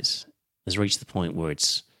X-rays has reached the point where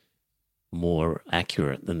it's more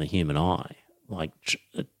accurate than the human eye. Like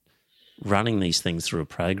running these things through a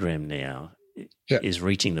program now is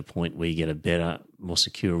reaching the point where you get a better, more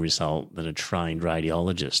secure result than a trained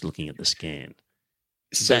radiologist looking at the scan.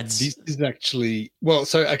 So this is actually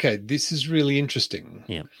this is really interesting.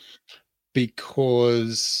 Yeah.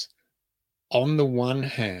 Because on the one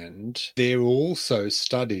hand, there are also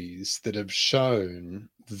studies that have shown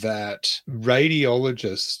that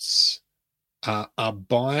radiologists are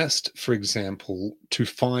biased, for example, to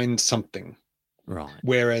find something. Right.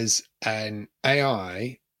 Whereas an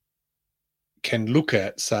AI can look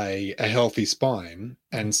at, say, a healthy spine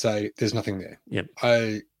and say, there's nothing there. Yep.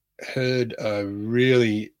 I heard a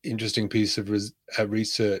really interesting piece of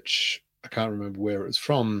research, I can't remember where it was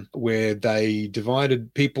from, where they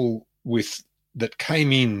divided people that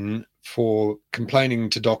came in for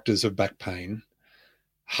complaining to doctors of back pain.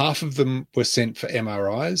 Half of them were sent for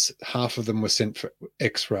MRIs, half of them were sent for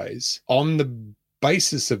X-rays. On the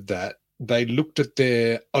basis of that, they looked at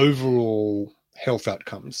their overall health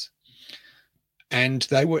outcomes, and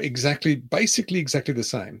they were basically exactly the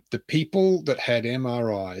same. The people that had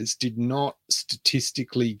MRIs did not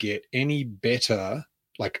statistically get any better,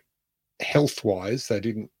 like health-wise, they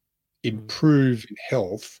didn't improve in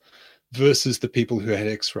health versus the people who had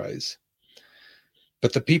X-rays.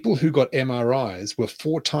 But the people who got MRIs were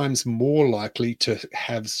 4 times more likely to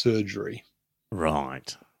have surgery.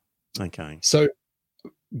 Right. Okay. So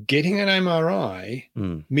getting an MRI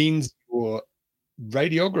means your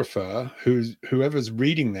radiographer, whoever's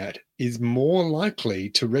reading that, is more likely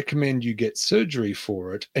to recommend you get surgery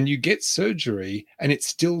for it, and you get surgery and it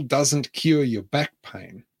still doesn't cure your back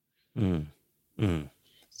pain.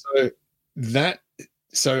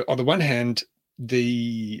 So on the one hand,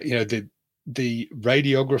 the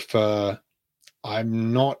radiographer,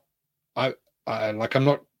 I'm not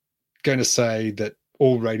going to say that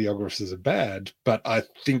all radiographers are bad, but I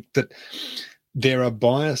think that there are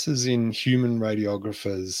biases in human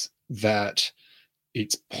radiographers that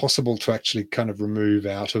it's possible to actually kind of remove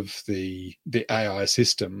out of the AI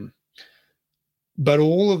system. But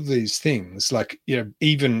all of these things, like,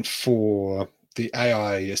 even for the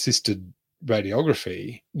AI assisted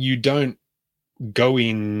radiography, you don't go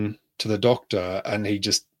in to the doctor and he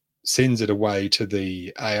just sends it away to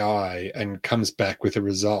the AI and comes back with a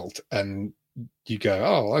result, and you go,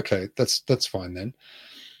 oh, okay, that's fine then.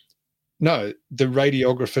 No, the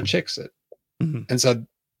radiographer checks it. Mm-hmm. And so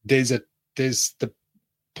there's the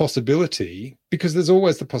possibility, because there's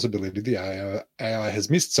always the possibility the AI has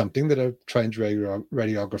missed something that a trained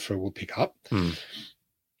radiographer will pick up. Mm.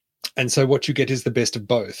 And so what you get is the best of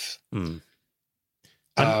both. Mm.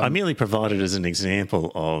 I merely provided as an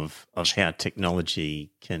example of how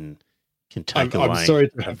technology can take away I'm sorry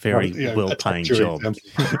to a very well-paying job.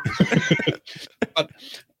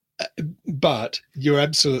 But you're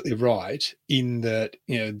absolutely right in that,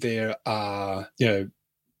 there are,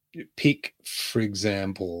 pick, for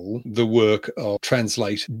example, the work of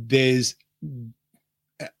translate. There's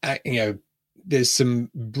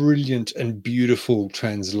some brilliant and beautiful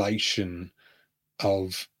translation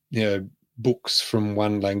of, books from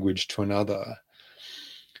one language to another.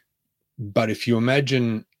 But if you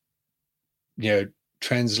imagine,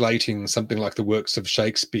 translating something like the works of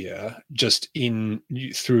Shakespeare just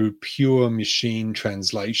through pure machine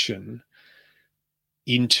translation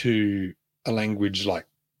into a language like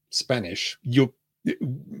Spanish,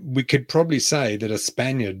 we could probably say that a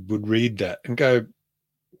Spaniard would read that and go,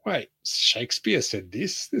 wait, Shakespeare said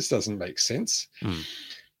this? This doesn't make sense. Mm.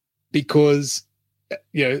 Because,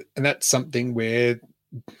 and that's something where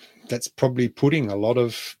that's probably putting a lot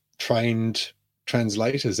of trained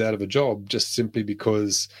translators out of a job, just simply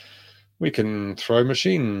because we can throw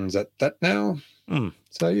machines at that now. Mm.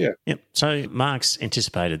 So, yeah. Yep. So Marx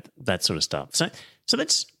anticipated that sort of stuff. So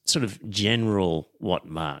that's sort of general what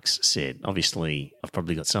Marx said. Obviously, I've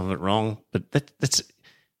probably got some of it wrong, but that's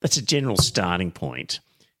a general starting point.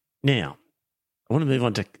 Now, I want to move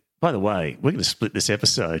on to, by the way, we're going to split this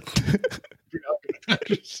episode.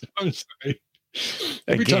 I'm sorry.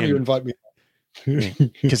 Every time you invite me.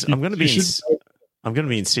 Because I'm going to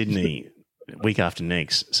be in Sydney week after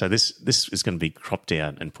next. So this is going to be cropped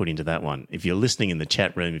out and put into that one. If you're listening in the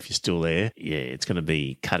chat room, if you're still there, it's going to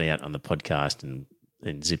be cut out on the podcast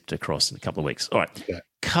and zipped across in a couple of weeks. All right. Yeah.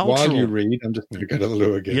 While you read, I'm just going to go to the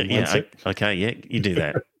loo again. Okay, you do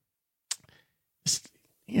that.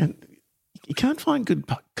 You can't find good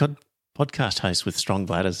podcast hosts with strong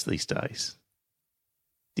bladders these days.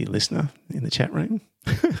 Dear listener in the chat room.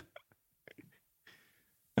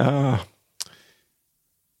 I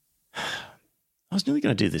was nearly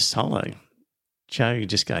going to do this solo. Joe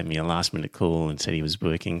just gave me a last-minute call and said he was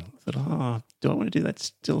working. I thought, do I want to do that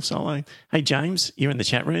still solo? Hey, James, you're in the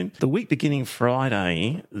chat room. The week beginning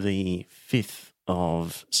Friday, the 5th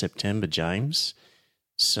of September, James.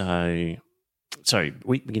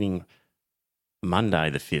 Week beginning Monday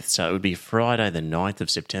the 5th. So it would be Friday the 9th of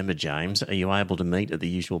September, James. Are you able to meet at the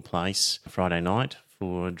usual place Friday night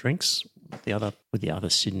for drinks with the other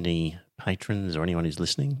Sydney patrons or anyone who's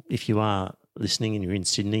listening? If you are listening and you're in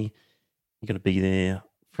Sydney, you're going to be there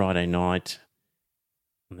Friday night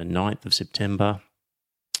on the 9th of September.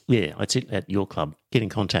 Yeah, that's it, at your club. Get in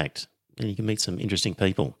contact and you can meet some interesting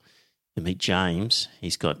people. You meet James.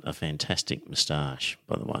 He's got a fantastic moustache,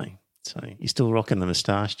 by the way. So you still rocking the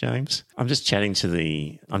moustache, James? I'm just chatting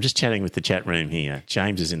with the chat room here.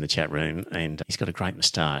 James is in the chat room and he's got a great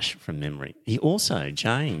moustache from memory. He also,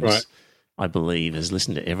 James, right, I believe, has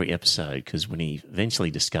listened to every episode, because when he eventually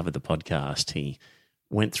discovered the podcast, he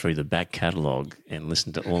went through the back catalogue and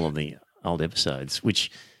listened to all of the old episodes, which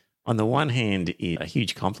on the one hand is a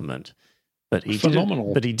huge compliment, but he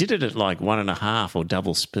did it at like 1.5 or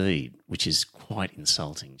double speed, which is quite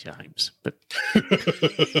insulting, James. But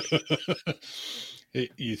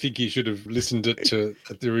you think he should have listened at the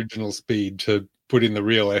original speed to put in the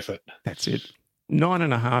real effort? That's it.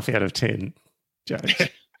 9.5 out of 10, James.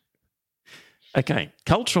 Okay,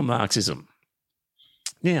 cultural Marxism.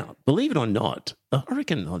 Now, believe it or not, I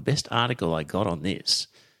reckon the best article I got on this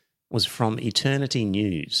was from Eternity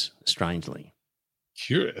News, strangely.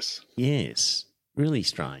 Curious. Yes, really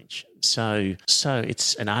strange. So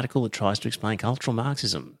it's an article that tries to explain cultural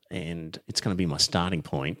Marxism, and it's going to be my starting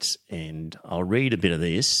point, and I'll read a bit of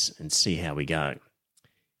this and see how we go.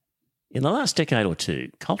 In the last decade or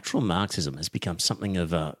two, cultural Marxism has become something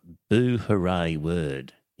of a boo-hooray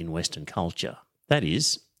word in Western culture. That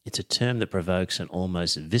is, it's a term that provokes an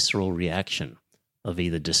almost visceral reaction of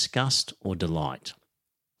either disgust or delight,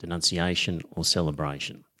 denunciation or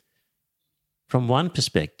celebration. From one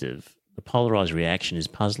perspective, the polarised reaction is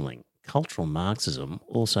puzzling. cultural Marxism,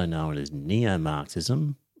 also known as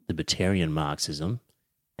neo-Marxism, libertarian Marxism,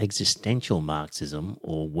 existential Marxism,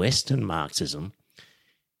 or Western Marxism,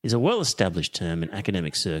 is a well-established term in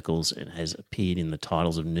academic circles and has appeared in the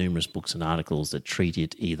titles of numerous books and articles that treat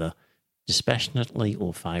it either dispassionately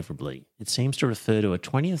or favourably. It seems to refer to a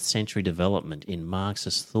 20th century development in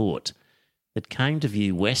Marxist thought that came to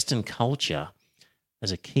view Western culture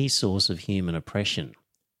as a key source of human oppression.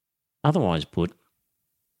 Otherwise put,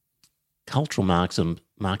 cultural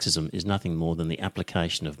Marxism is nothing more than the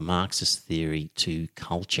application of Marxist theory to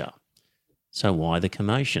culture. So why the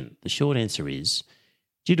commotion? The short answer is,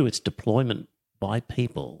 due to its deployment by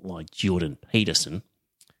people like Jordan Peterson,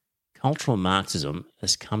 cultural Marxism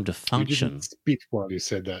has come to function. You didn't spit while you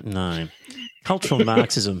said that. No. Cultural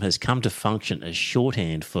Marxism has come to function as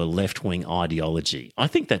shorthand for left-wing ideology. I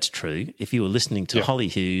think that's true. If you were listening to Holly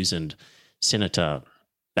Hughes and Senator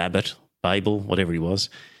Babel, whatever he was,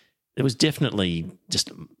 it was definitely just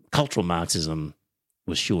cultural Marxism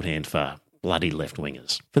was shorthand for bloody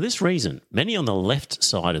left-wingers. For this reason, many on the left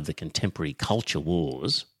side of the contemporary culture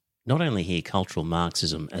wars not only hear cultural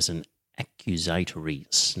Marxism as an accusatory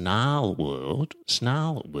snarl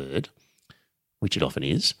word, which it often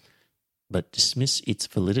is, but dismiss its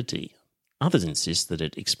validity. Others insist that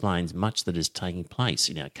it explains much that is taking place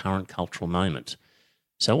in our current cultural moment.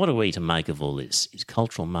 So what are we to make of all this? Is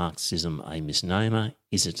cultural Marxism a misnomer?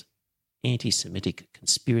 Is it anti-Semitic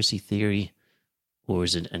conspiracy theory? Or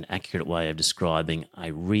is it an accurate way of describing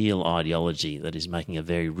a real ideology that is making a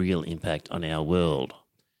very real impact on our world?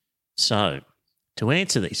 So, to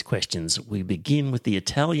answer these questions, we begin with the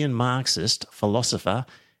Italian Marxist philosopher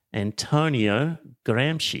Antonio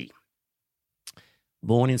Gramsci.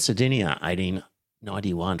 Born in Sardinia,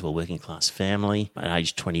 1891, to a working-class family. At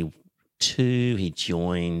age 22, he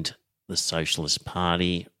joined the Socialist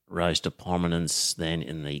Party, rose to prominence then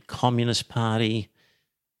in the Communist Party.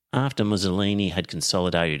 After Mussolini had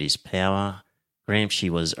consolidated his power, Gramsci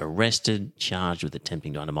was arrested, charged with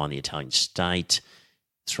attempting to undermine the Italian state,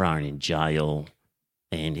 thrown in jail,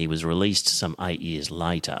 and he was released some 8 years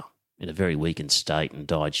later in a very weakened state and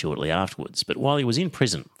died shortly afterwards. But while he was in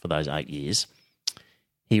prison for those 8 years,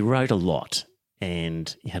 he wrote a lot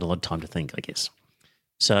and he had a lot of time to think, I guess.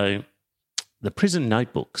 So the prison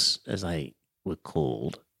notebooks, as they were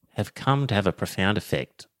called, have come to have a profound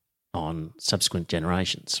effect on subsequent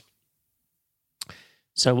generations.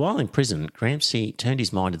 So while in prison, Gramsci turned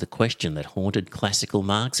his mind to the question that haunted classical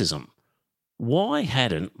Marxism. Why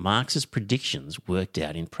hadn't Marx's predictions worked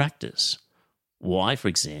out in practice? Why, for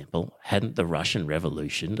example, hadn't the Russian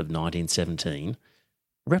Revolution of 1917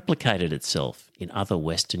 replicated itself in other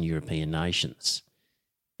Western European nations?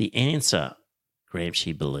 The answer,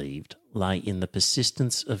 Gramsci believed, lay in the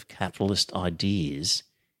persistence of capitalist ideas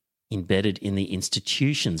embedded in the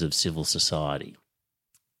institutions of civil society,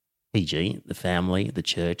 e.g. the family, the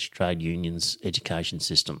church, trade unions, education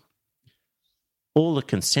system. All the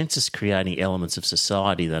consensus-creating elements of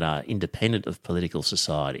society that are independent of political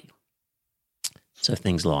society. So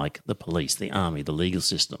things like the police, the army, the legal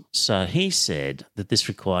system. So he said that this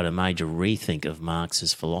required a major rethink of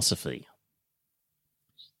Marx's philosophy.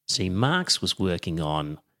 See, Marx was working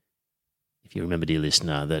on, if you remember, dear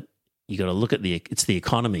listener, that you got to look at it's the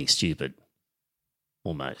economy, stupid,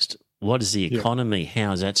 almost. What is the economy?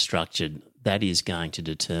 How is that structured? That is going to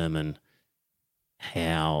determine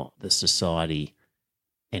how the society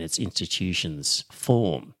and its institutions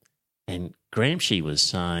form. And Gramsci was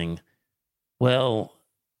saying, well,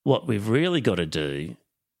 what we've really got to do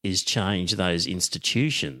is change those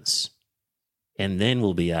institutions, and then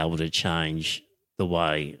we'll be able to change the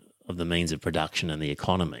way of the means of production and the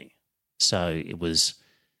economy. So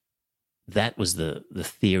that was the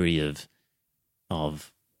theory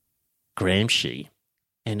of Gramsci.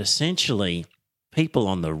 And essentially, people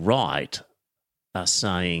on the right are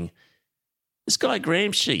saying, this guy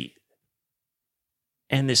Gramsci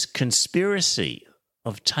and this conspiracy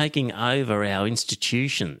of taking over our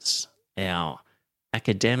institutions, our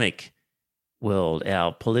academic world,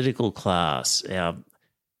 our political class,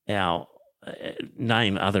 our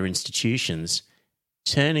name other institutions,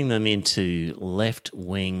 turning them into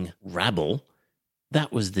left-wing rabble,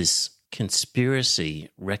 that was this conspiracy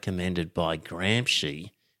recommended by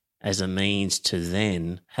Gramsci as a means to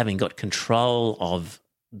then, having got control of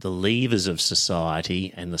the levers of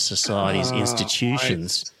society and the society's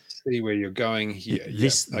institutions. I see where you're going here.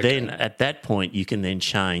 Then at that point, you can then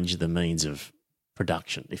change the means of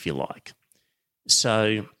production, if you like.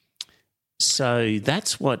 So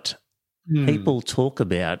that's what people talk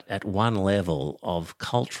about at one level of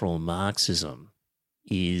cultural Marxism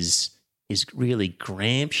is really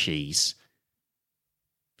Gramsci's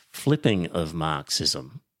flipping of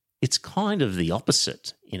Marxism, it's kind of the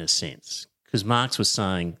opposite in a sense, because Marx was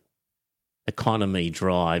saying economy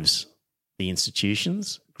drives the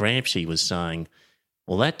institutions. Gramsci was saying,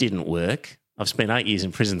 well, that didn't work. I've spent 8 years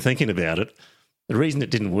in prison thinking about it. The reason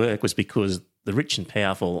it didn't work was because the rich and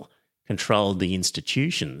powerful controlled the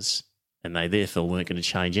institutions and they therefore weren't going to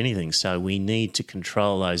change anything. So we need to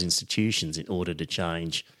control those institutions in order to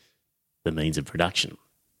change the means of production.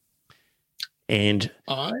 And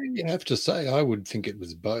I have to say, I would think it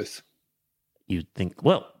was both. You'd think,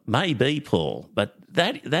 well, maybe, Paul, but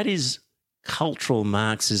that is cultural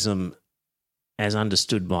Marxism as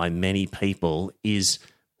understood by many people is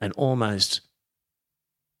an almost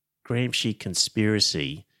Gramsci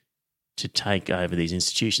conspiracy to take over these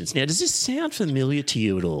institutions. Now, does this sound familiar to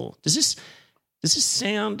you at all? Does this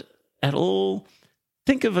sound at all?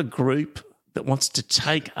 Think of a group that wants to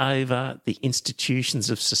take over the institutions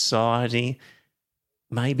of society,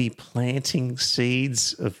 maybe planting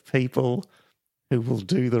seeds of people who will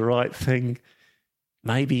do the right thing,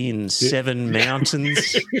 maybe in Seven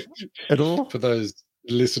Mountains at all? For those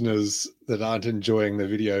listeners that aren't enjoying the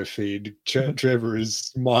video feed, Trevor is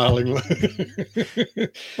smiling.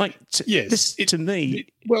 Yes, to me...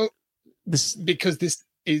 because this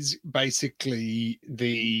is basically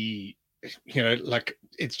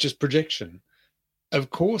it's just projection. Of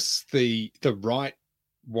course, the right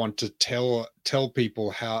want to tell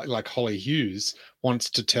people how, like Holly Hughes wants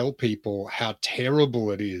to tell people how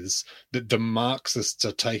terrible it is that the Marxists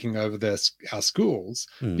are taking over our schools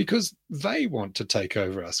because they want to take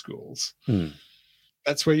over our schools.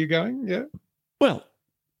 That's where you're going, yeah?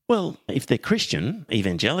 Well, if they're Christian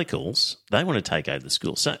evangelicals, they want to take over the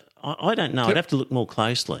school. So I don't know. I'd have to look more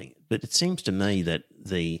closely. But it seems to me that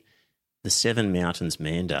the Seven Mountains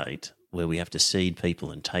mandate, where we have to seed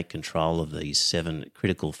people and take control of these 7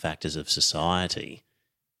 critical factors of society,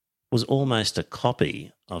 was almost a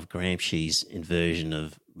copy of Gramsci's inversion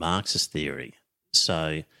of Marxist theory.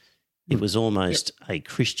 So it was almost a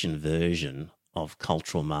Christian version of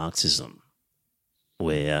cultural Marxism,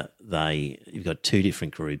 where you've got 2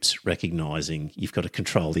 different groups recognising you've got to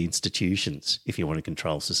control the institutions if you want to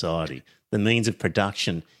control society. The means of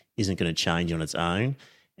production isn't going to change on its own.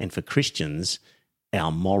 And for Christians,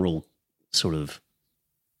 our moral sort of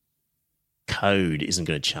code isn't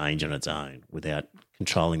going to change on its own without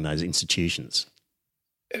controlling those institutions.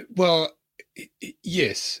 Well,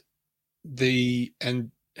 yes,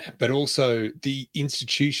 but also the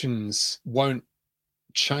institutions won't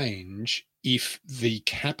change if the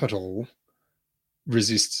capital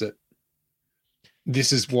resists it.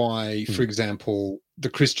 This is why, for example, the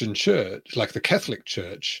Christian church, like the Catholic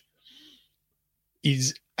Church,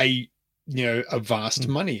 is a vast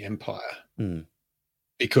money empire,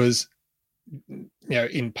 because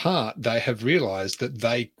in part they have realized that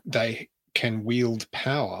they can wield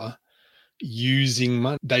power using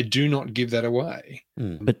money. They do not give that away.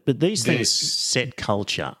 But these things set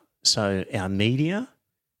culture. So our media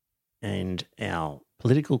and our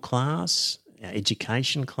political class, our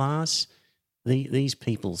education class, these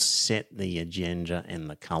people set the agenda and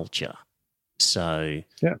the culture. So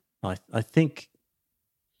I think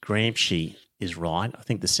Gramsci is right. I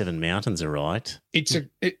think the Seven Mountains are right.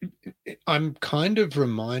 I'm kind of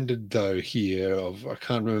reminded, though, here of, I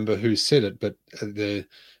can't remember who said it, but the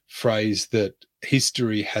phrase that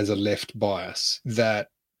history has a left bias, that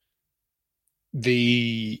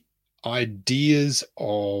the ideas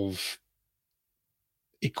of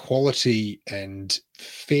equality and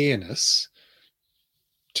fairness,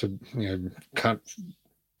 can't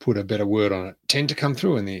put a better word on it, tend to come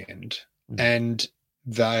through in the end. And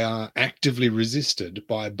they are actively resisted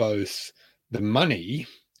by both the money,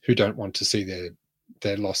 who don't want to see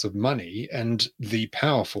their loss of money, and the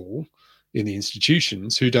powerful in the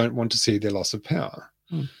institutions, who don't want to see their loss of power.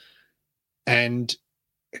 And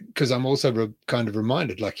because I'm also kind of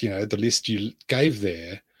reminded, the list you gave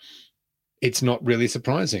there, it's not really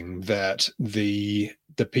surprising that the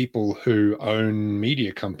people who own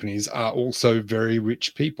media companies are also very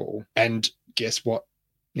rich people. And guess what?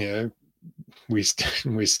 We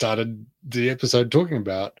started the episode talking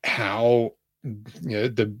about how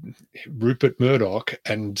the Rupert Murdoch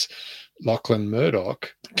and Lachlan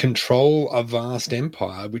Murdoch control a vast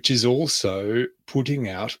empire, which is also putting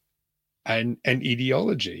out an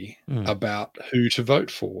ideology about who to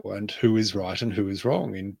vote for and who is right and who is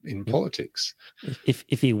wrong in politics.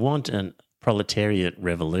 If you want a proletariat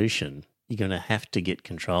revolution, you're going to have to get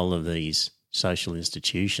control of these social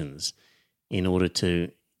institutions in order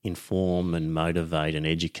to inform and motivate and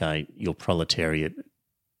educate your proletariat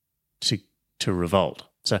to revolt.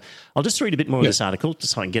 So I'll just read a bit more of this article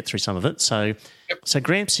just so I can get through some of it. So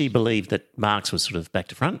Gramsci believed that Marx was sort of back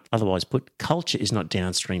to front. Otherwise put, culture is not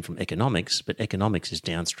downstream from economics, but economics is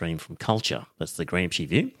downstream from culture. That's the Gramsci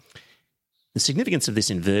view. The significance of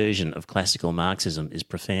this inversion of classical Marxism is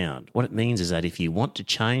profound. What it means is that if you want to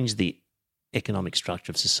change the economic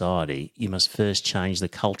structure of society, you must first change the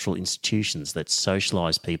cultural institutions that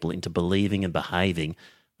socialise people into believing and behaving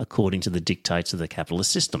according to the dictates of the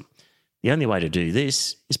capitalist system. The only way to do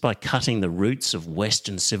this is by cutting the roots of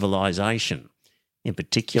Western civilization. In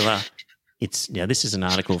particular, this is an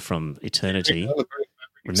article from Eternity.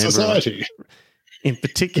 Remember, society. In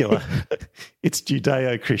particular, it's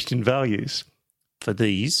Judeo-Christian values. For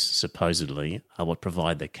these, supposedly, are what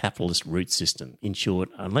provide the capitalist root system. In short,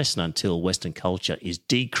 unless and until Western culture is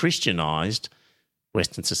de-Christianised,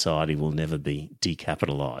 Western society will never be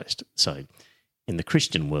decapitalised. So in the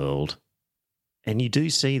Christian world, and you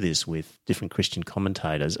do see this with different Christian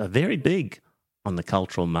commentators, are very big on the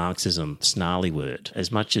cultural Marxism snarly word.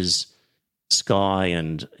 As much as Sky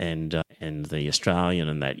and the Australian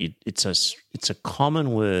and that, it's a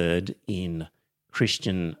common word in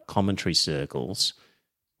Christian commentary circles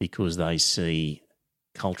because they see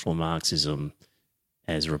cultural Marxism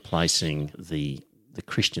as replacing the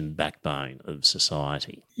Christian backbone of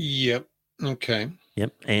society. Yep. Okay.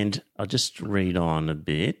 Yep. And I'll just read on a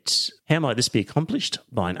bit. How might this be accomplished?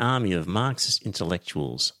 By an army of Marxist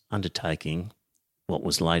intellectuals undertaking what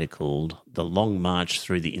was later called the Long March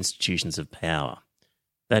through the institutions of power.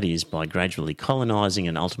 That is, by gradually colonising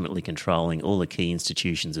and ultimately controlling all the key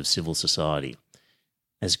institutions of civil society.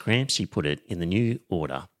 As Gramsci put it, in the new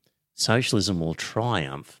order, socialism will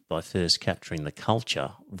triumph by first capturing the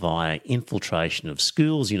culture via infiltration of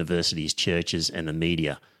schools, universities, churches and the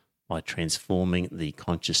media, by transforming the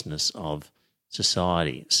consciousness of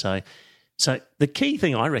society. So the key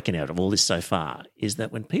thing I reckon out of all this so far is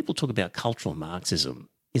that when people talk about cultural Marxism,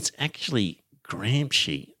 it's actually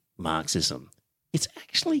Gramsci Marxism. It's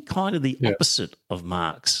actually kind of the opposite of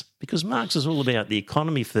Marx, because Marx is all about the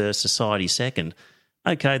economy first, society second.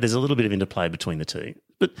 Okay, there's a little bit of interplay between the two.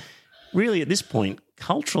 But really at this point,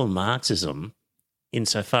 cultural Marxism,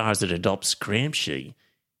 insofar as it adopts Gramsci,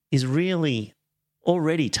 is really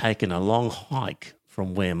already taken a long hike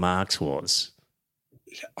from where Marx was.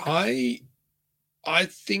 I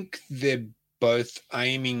think they're both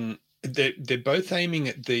aiming at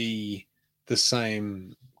the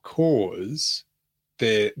same cause.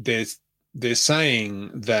 They're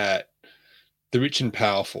saying that the rich and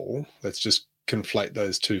powerful, let's just conflate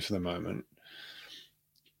those two for the moment,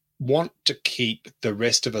 want to keep the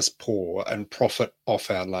rest of us poor and profit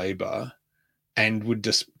off our labour, and would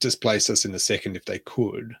displace us in a second if they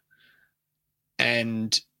could.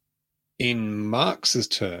 And in Marx's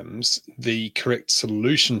terms, the correct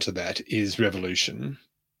solution to that is revolution,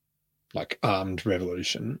 like armed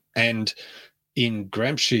revolution. And in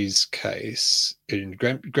Gramsci's case, in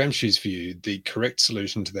Gramsci's view, the correct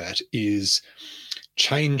solution to that is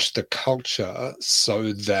change the culture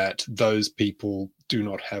so that those people do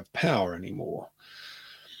not have power anymore.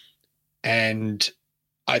 And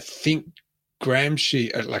I think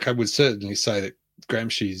Gramsci, I would certainly say that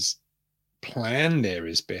Gramsci's plan there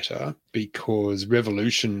is better, because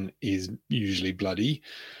revolution is usually bloody.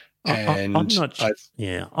 And I'm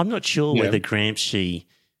not sure whether Gramsci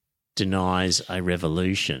denies a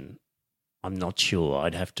revolution. I'm not sure.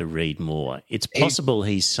 I'd have to read more. It's possible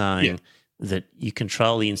he's saying that you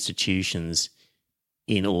control the institutions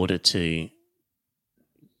in order to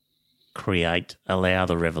allow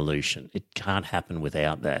the revolution. It can't happen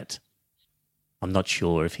without that. I'm not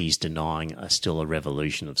sure if he's denying still a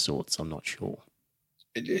revolution of sorts. I'm not sure.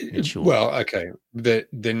 Well, okay.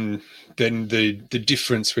 Then the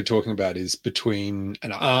difference we're talking about is between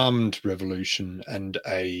an armed revolution and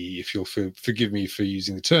if you'll forgive me for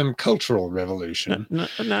using the term, cultural revolution.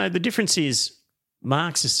 No, the difference is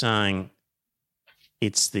Marx is saying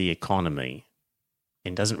it's the economy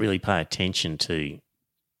and doesn't really pay attention to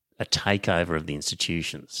a takeover of the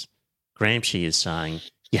institutions. Gramsci is saying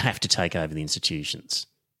you have to take over the institutions,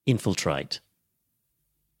 infiltrate.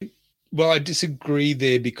 Well, I disagree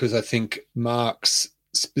there, because I think Marx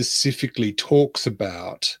specifically talks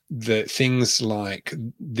about the things like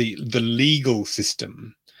the legal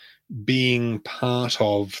system being part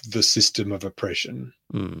of the system of oppression.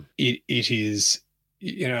 It is,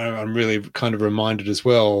 I'm really kind of reminded as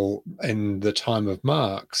well in the time of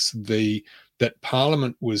Marx, that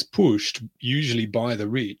Parliament was pushed, usually by the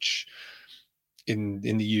rich, in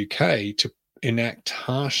the UK, to enact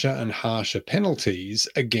harsher and harsher penalties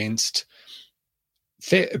against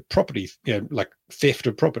property, like theft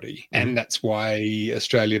of property. And that's why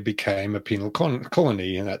Australia became a penal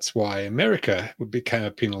colony, and that's why America became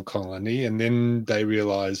a penal colony. And then they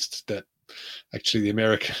realized that actually the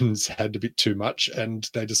Americans had a bit too much, and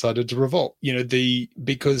they decided to revolt.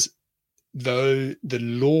 Because though the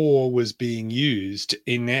law was being used to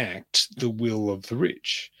enact the will of the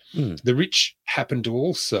rich, the rich happened to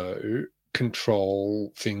also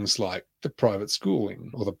control things like the private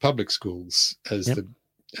schooling or the public schools, as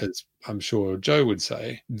I'm sure Joe would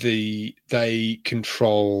say. They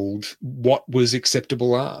controlled what was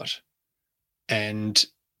acceptable art, and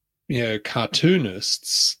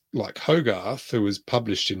cartoonists like Hogarth, who was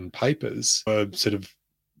published in papers, were sort of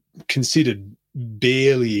considered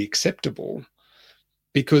barely acceptable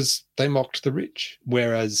because they mocked the rich.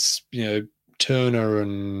 Whereas, Turner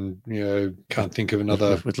and, can't think of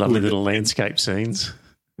another. With lovely little landscape scenes.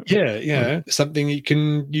 Yeah, something you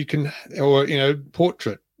can, or,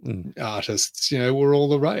 portrait artists, were all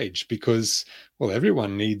the rage because, well,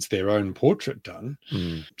 everyone needs their own portrait done.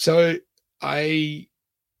 So I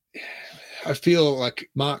feel like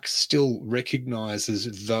Marx still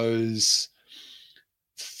recognizes those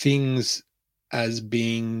things as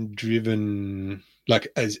being driven,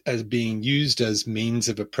 like as being used as means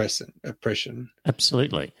of oppression.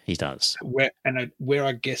 Absolutely, he does. Where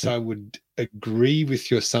I guess I would agree with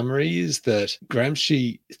your summary is that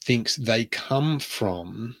Gramsci thinks they come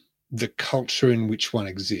from the culture in which one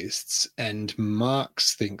exists, and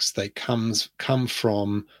Marx thinks they come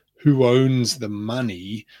from who owns the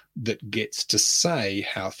money that gets to say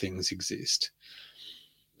how things exist.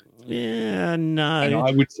 Yeah, no. And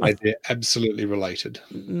I would say they're absolutely related.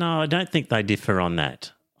 No, I don't think they differ on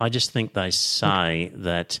that. I just think they say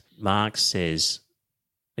that Gramsci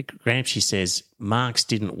says Marx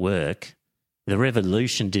didn't work, the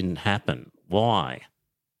revolution didn't happen. Why?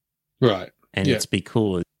 Right. And it's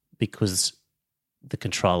because the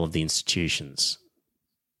control of the institutions.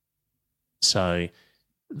 So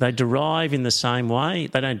they derive in the same way.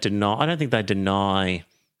 They don't deny. I don't think they deny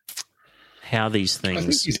how these things. I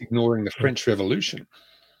think he's ignoring the French Revolution.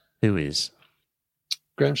 Who is?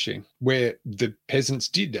 Gramsci, where the peasants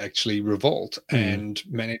did actually revolt and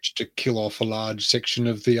managed to kill off a large section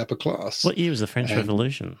of the upper class. What year was the French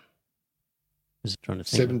Revolution? I was trying to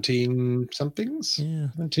think. 17 somethings. Yeah,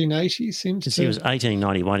 1780 seems to. He was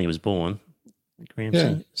 1891. He was born. Gramsci.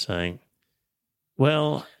 Yeah. So,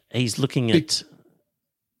 well, he's looking at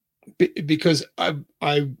because I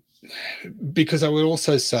would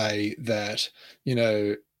also say that,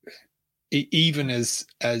 even as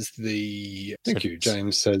the thank you,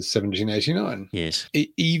 James says 1789. Yes.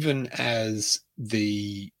 Even as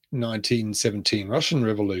the 1917 Russian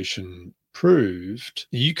Revolution proved,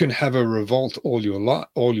 you can have a revolt all you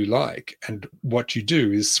like, and what you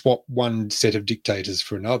do is swap one set of dictators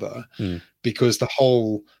for another, because the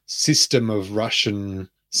whole system of Russian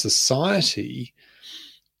society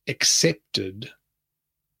accepted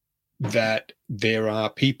that there are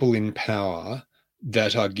people in power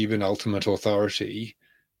that are given ultimate authority,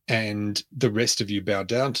 and the rest of you bow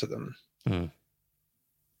down to them.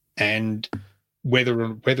 And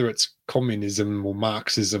whether it's communism or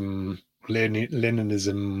Marxism,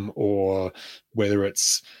 Leninism, or whether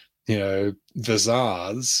it's the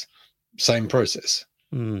Tsars, same process.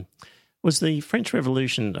 Was the French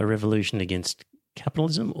Revolution a revolution against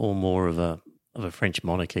capitalism, or more of a French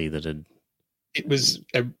monarchy that had? It was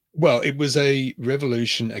a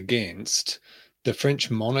revolution against the French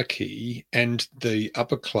monarchy and the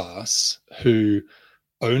upper class, who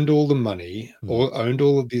owned all the money or owned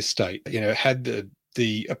all of the estate, had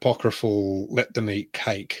the apocryphal let them eat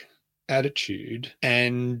cake attitude,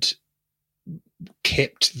 and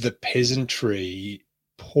kept the peasantry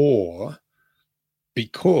poor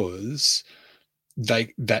because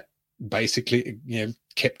that basically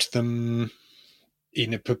kept them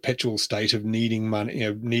in a perpetual state of needing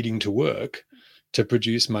money, needing to work to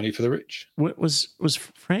produce money for the rich. Was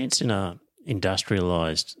France in a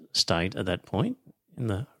industrialized state at that point in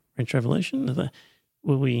the French Revolution?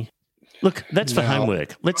 Were we? Look, that's for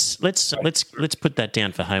homework. Let's put that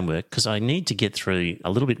down for homework, because I need to get through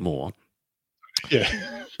a little bit more. Yeah.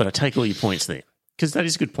 But I take all your points there, because that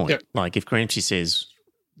is a good point. Yep. Like, if Gramsci says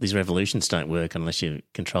these revolutions don't work unless you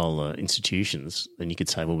control institutions, then you could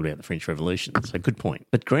say, well, what about the French Revolution? So good point.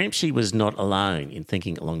 But Gramsci was not alone in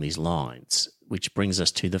thinking along these lines, which brings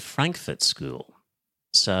us to the Frankfurt School.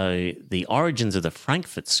 So the origins of the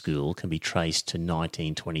Frankfurt School can be traced to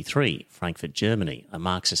 1923, Frankfurt, Germany, a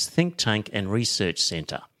Marxist think tank and research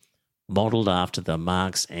centre, modelled after the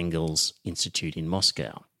Marx-Engels Institute in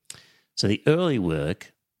Moscow. So the early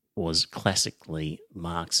work was classically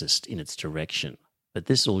Marxist in its direction. But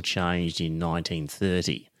this all changed in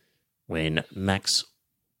 1930 when Max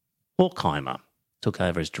Horkheimer took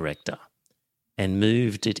over as director and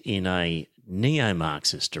moved it in a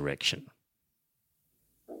neo-Marxist direction.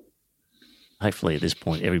 Hopefully at this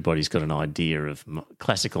point everybody's got an idea of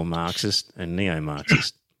classical Marxist and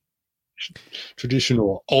neo-Marxist.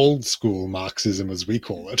 Traditional old school Marxism, as we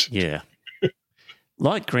call it. Yeah.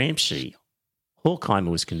 Like Gramsci, Horkheimer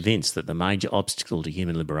was convinced that the major obstacle to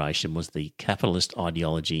human liberation was the capitalist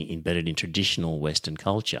ideology embedded in traditional Western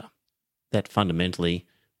culture. That fundamentally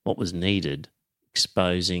what was needed,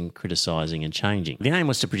 exposing, criticising and changing. The aim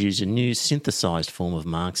was to produce a new synthesised form of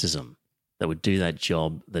Marxism that would do that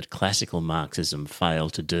job that classical Marxism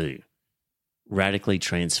failed to do, radically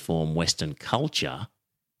transform Western culture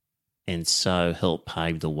and so help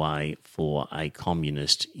pave the way for a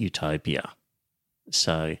communist utopia.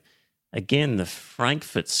 So again, the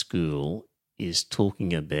Frankfurt School is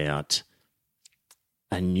talking about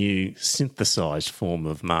a new synthesised form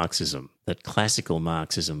of Marxism that classical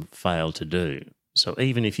Marxism failed to do. So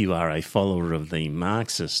even if you are a follower of the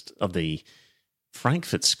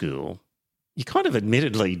Frankfurt School, you're kind of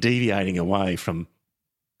admittedly deviating away from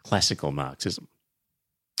classical Marxism.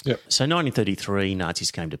 Yep. So 1933,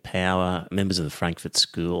 Nazis came to power. Members of the Frankfurt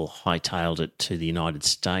School hightailed it to the United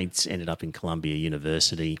States, ended up in Columbia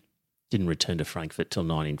University, didn't return to Frankfurt till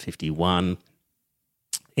 1951.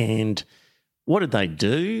 And what did they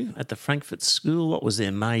do at the Frankfurt School? What was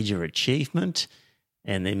their major achievement?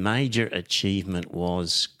 And their major achievement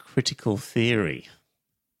was critical theory.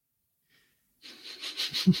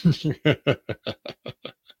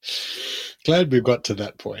 Glad we've got to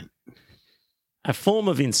that point. A form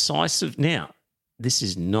of incisive... Now, this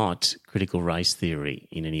is not critical race theory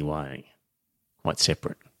in any way. Quite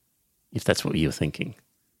separate, if that's what you're thinking.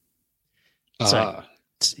 So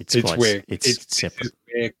it's separate. This is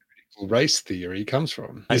where critical race theory comes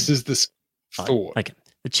from. This is the thought. Okay.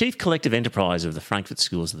 The chief collective enterprise of the Frankfurt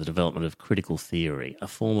Schools is the development of critical theory, a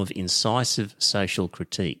form of incisive social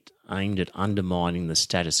critique aimed at undermining the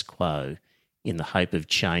status quo in the hope of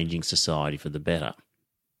changing society for the better.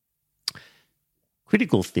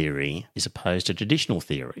 Critical theory is opposed to traditional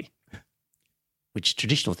theory, which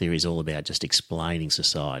traditional theory is all about just explaining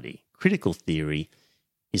society. Critical theory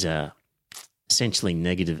is a essentially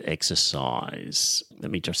negative exercise. Let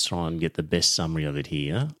me just try and get the best summary of it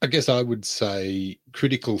here. I guess I would say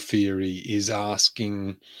critical theory is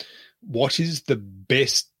asking what is the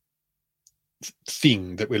best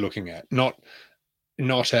thing that we're looking at, so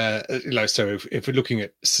if we're looking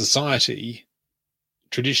at society,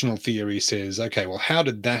 traditional theory says, okay, well, how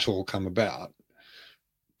did that all come about?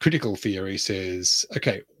 Critical theory says,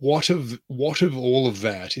 okay, what of all of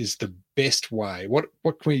that is the best way? What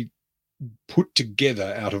can we put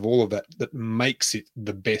together out of all of that makes it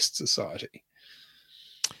the best society?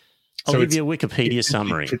 I'll give you a Wikipedia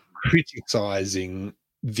summary. Criticizing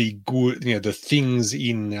the good, the things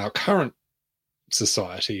in our current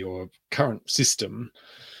society or current system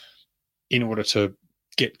in order to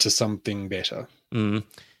get to something better.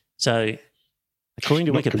 So, according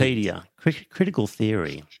to Wikipedia, critical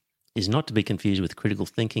theory is not to be confused with critical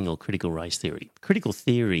thinking or critical race theory. Critical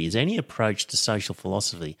theory is any approach to social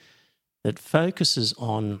philosophy that focuses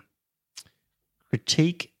on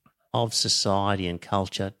critique of society and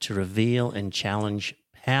culture to reveal and challenge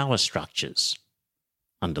power structures,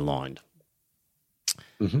 underlined.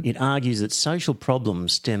 Mm-hmm. It argues that social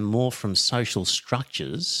problems stem more from social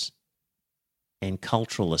structures and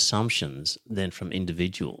cultural assumptions than from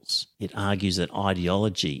individuals. It argues that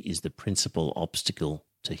ideology is the principal obstacle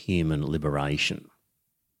to human liberation.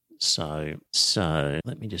 So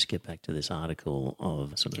let me just get back to this article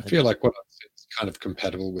of sort of... I feel like what I've said is kind of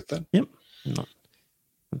compatible with that. Yep. Not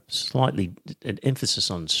slightly an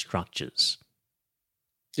emphasis on structures.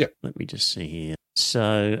 Yep. Let me just see here.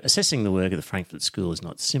 So assessing the work of the Frankfurt School is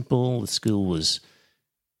not simple. The school was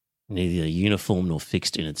neither uniform nor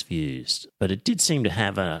fixed in its views, but it did seem to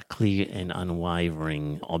have a clear and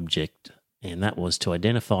unwavering object, and that was to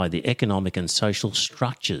identify the economic and social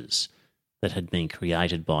structures that had been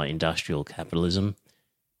created by industrial capitalism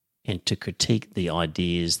and to critique the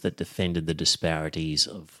ideas that defended the disparities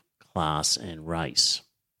of class and race.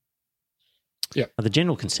 Yeah. The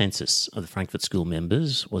general consensus of the Frankfurt School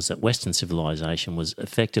members was that Western civilization was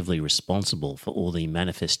effectively responsible for all the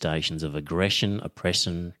manifestations of aggression,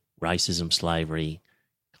 oppression, racism, slavery,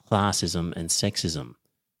 classism and sexism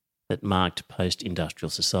that marked post-industrial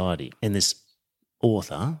society. And this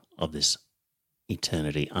author of this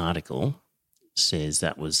Eternity article says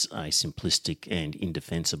that was a simplistic and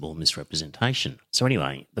indefensible misrepresentation. So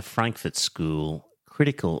anyway, the Frankfurt School,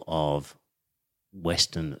 critical of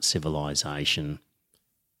Western civilization,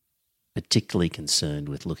 particularly concerned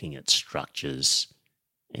with looking at structures,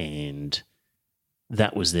 and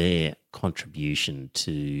that was their contribution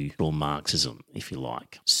to Marxism, if you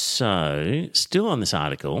like. So, still on this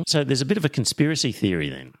article, so there's a bit of a conspiracy theory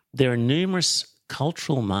then. There are numerous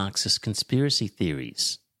cultural Marxist conspiracy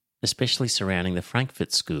theories, especially surrounding the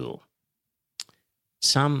Frankfurt School.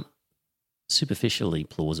 Some superficially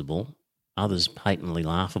plausible, others patently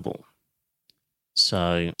laughable.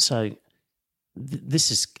 So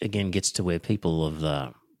this is, again, gets to where people of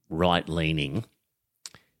the right-leaning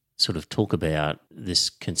sort of talk about this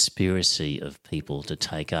conspiracy of people to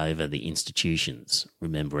take over the institutions,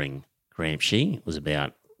 remembering Gramsci was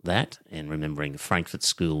about that, and remembering Frankfurt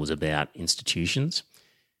School was about institutions.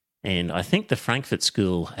 And I think the Frankfurt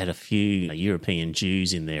School had a few European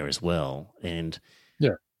Jews in there as well. And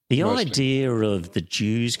the mostly. idea of the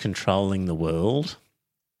Jews controlling the world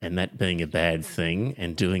and that being a bad thing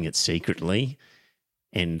and doing it secretly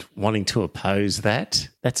and wanting to oppose that,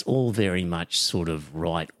 that's all very much sort of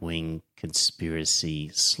right-wing conspiracy,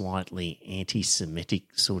 slightly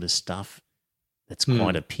anti-Semitic sort of stuff that's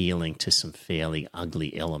quite appealing to some fairly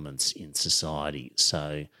ugly elements in society.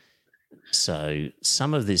 So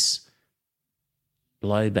some of this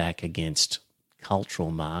blowback against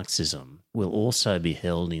cultural Marxism will also be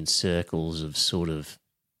held in circles of sort of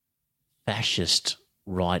fascist,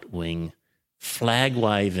 right-wing,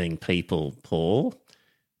 flag-waving people, Paul,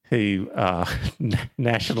 who are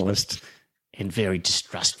nationalist and very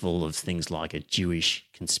distrustful of things like a Jewish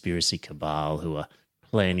conspiracy cabal who are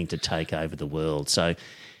planning to take over the world. So,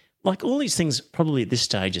 like, all these things probably at this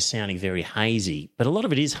stage are sounding very hazy, but a lot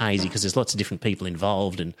of it is hazy because there's lots of different people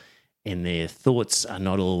involved and their thoughts are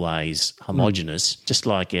not always homogenous, just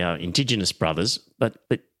like our Indigenous brothers. But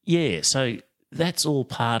yeah, so that's all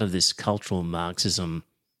part of this cultural Marxism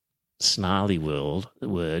snarly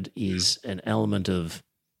word is an element of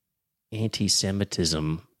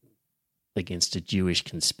anti-Semitism against a Jewish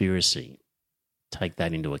conspiracy. Take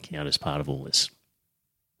that into account as part of all this.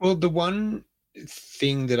 Well, the one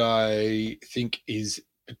thing that I think is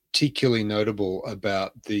particularly notable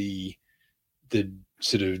about the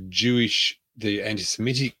sort of Jewish, the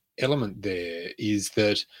anti-Semitic element there is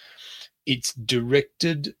that it's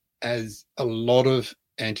directed, as a lot of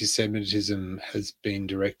anti-Semitism has been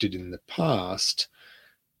directed in the past,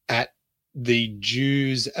 at the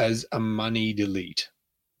Jews as a moneyed elite.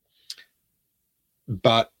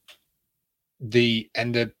 But the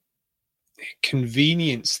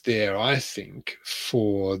convenience there, I think,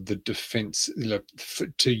 for the defense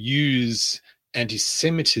to use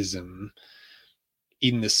anti-Semitism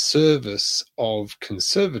in the service of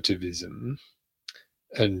conservatism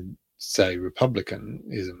and, say,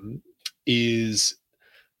 republicanism, is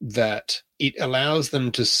that it allows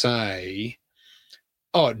them to say,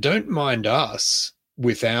 oh, don't mind us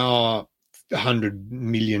with our $100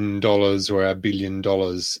 million or our $1 billion.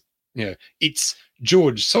 You know, it's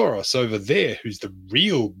George Soros over there who's the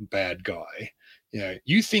real bad guy. You know,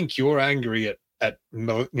 you think you're angry at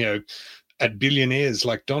billionaires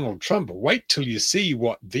like Donald Trump. Wait till you see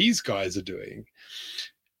what these guys are doing.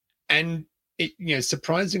 And it, you know,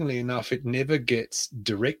 surprisingly enough, it never gets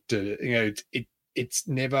directed. You know, it's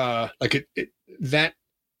never like that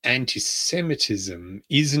anti-Semitism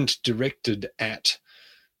isn't directed at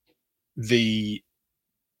the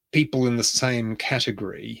people in the same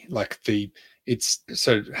category, like the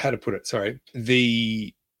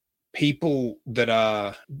people that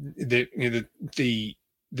are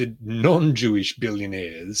the non-Jewish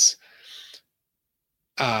billionaires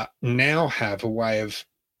now have a way of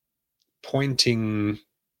pointing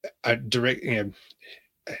a direct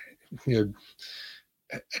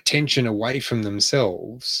attention away from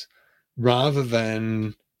themselves, rather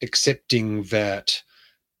than accepting that,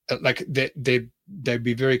 like, they'd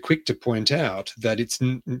be very quick to point out that it's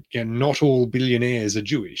not all billionaires are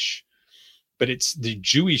Jewish, but it's the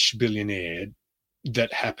Jewish billionaire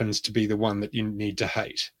that happens to be the one that you need to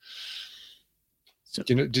hate. So,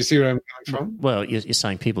 do you see where I'm coming from? Well, you're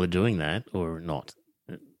saying people are doing that or not?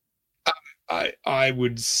 I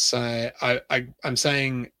would say I'm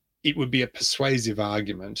saying it would be a persuasive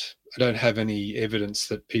argument. I don't have any evidence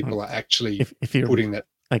that people are actually putting that.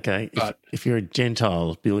 Okay, but if you're a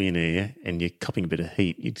Gentile billionaire and you're copping a bit of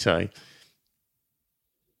heat, you'd say,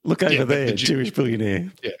 look over there, Jewish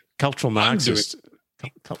billionaire. Yeah. Cultural Marxist.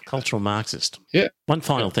 Cultural Marxist. Yeah. One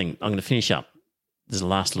final thing. I'm going to finish up. There's a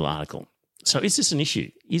last little article. So is this an issue?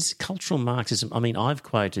 Is cultural Marxism... I mean, I've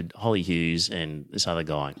quoted Holly Hughes and this other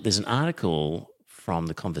guy. There's an article from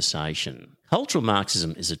The Conversation. Cultural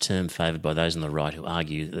Marxism is a term favoured by those on the right who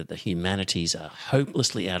argue that the humanities are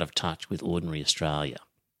hopelessly out of touch with ordinary Australia.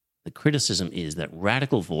 The criticism is that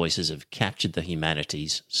radical voices have captured the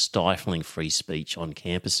humanities, stifling free speech on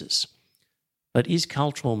campuses. But is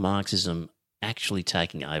cultural Marxism actually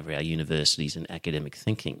taking over our universities and academic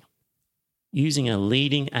thinking? Using a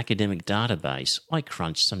leading academic database, I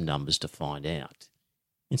crunched some numbers to find out.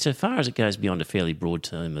 Insofar as it goes beyond a fairly broad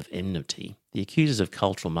term of enmity, the accusers of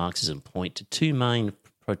cultural Marxism point to two main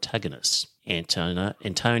protagonists, Antonio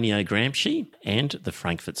Gramsci and the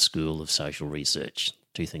Frankfurt School of Social Research,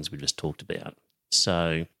 two things we just talked about.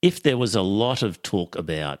 So if there was a lot of talk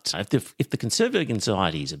about, if the conservative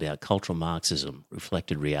anxieties about cultural Marxism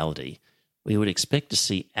reflected reality, we would expect to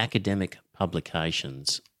see academic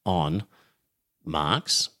publications on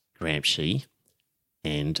Marx, Gramsci,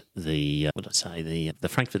 and the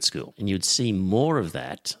Frankfurt School. And you'd see more of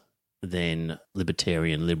that than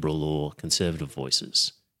libertarian, liberal or conservative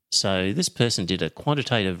voices. So this person did a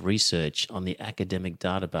quantitative research on the academic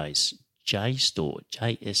database JSTOR,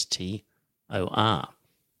 JSTOR,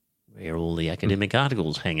 where all the academic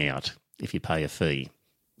articles hang out. If you pay a fee,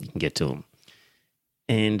 you can get to them.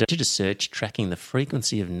 And did a search tracking the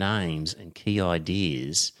frequency of names and key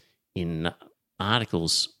ideas in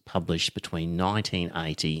articles published between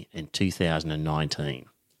 1980 and 2019.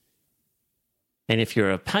 And if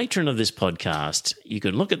you're a patron of this podcast, you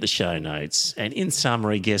can look at the show notes and in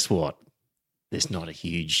summary, guess what? There's not a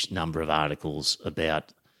huge number of articles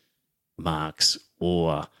about Marx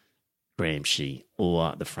or Gramsci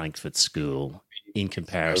or the Frankfurt School in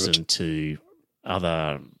comparison to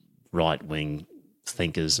other right-wing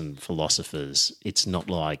thinkers and philosophers. It's not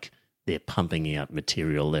like they're pumping out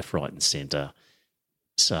material left, right and centre.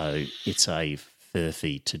 So it's a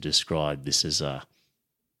furphy to describe this as a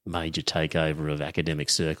major takeover of academic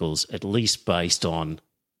circles, at least based on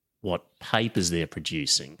what papers they're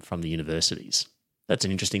producing from the universities. That's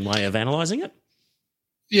an interesting way of analysing it.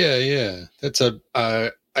 Yeah. That's a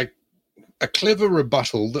clever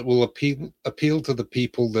rebuttal that will appeal to the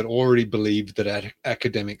people that already believe that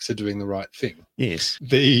academics are doing the right thing. Yes.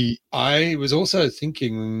 I was also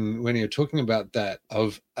thinking when you're talking about that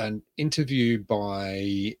of an interview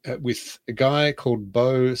with a guy called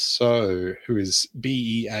Bo So, who is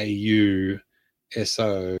Beauso.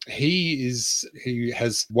 He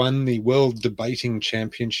has won the World Debating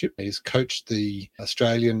Championship. He's coached the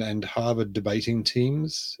Australian and Harvard debating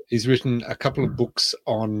teams. He's written a couple of books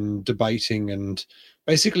on debating and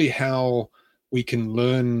basically how we can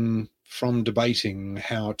learn from debating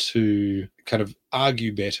how to kind of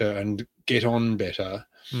argue better and get on better.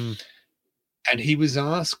 And he was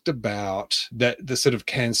asked about the sort of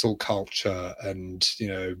cancel culture and,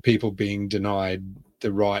 people being denied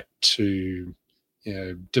the right to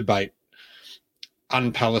debate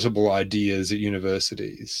unpalatable ideas at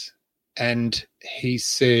universities. And he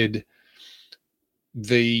said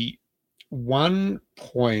the one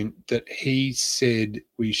point that he said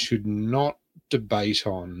we should not debate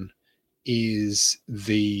on is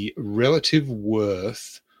the relative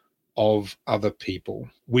worth of other people.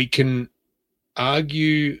 We can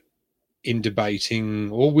argue in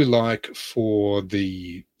debating all we like for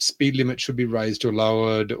the speed limit should be raised or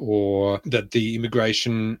lowered, or that the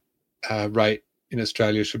immigration rate in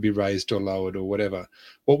Australia should be raised or lowered or whatever.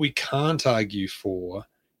 What we can't argue for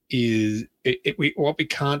is what we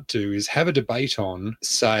can't do is have a debate on,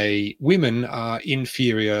 say, women are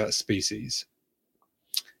inferior species.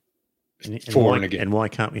 And why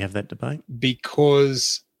can't we have that debate?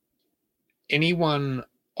 Because anyone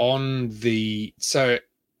on the... So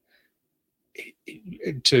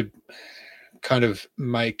to kind of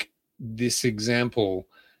make this example,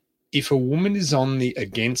 if a woman is on the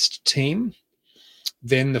against team,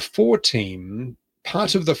 then the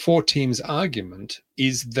part of the for team's argument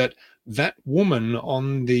is that woman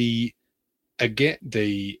on the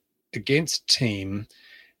against team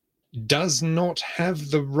does not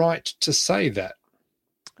have the right to say that.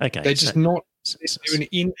 Okay. They're just not. They're an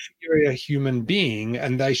inferior human being,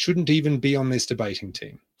 and they shouldn't even be on this debating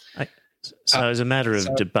team. So as a matter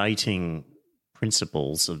of debating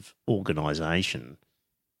principles of organisation,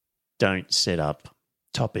 don't set up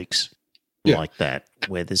topics like that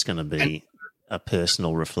where there's going to be a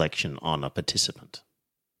personal reflection on a participant.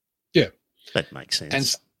 Yeah. That makes sense. And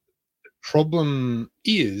the problem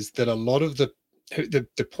is that a lot of the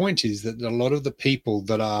point is that a lot of the people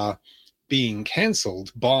that are being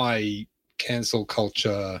cancelled by cancel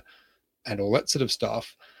culture and all that sort of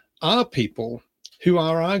stuff are people who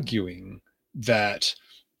are arguing that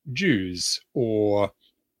Jews or,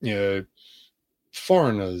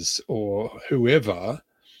 foreigners or whoever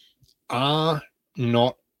are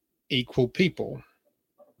not equal people.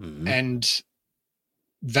 Mm-hmm. And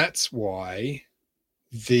that's why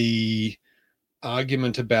the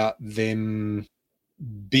argument about them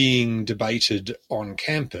being debated on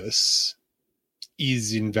campus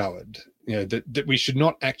is invalid. That we should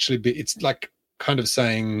not actually be. It's like kind of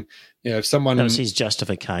saying, if someone, that was his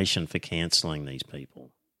justification for cancelling these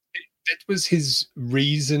people. That was his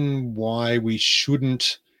reason why we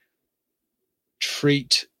shouldn't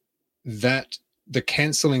treat the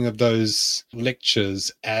cancelling of those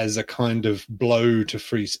lectures as a kind of blow to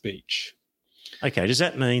free speech. Okay, does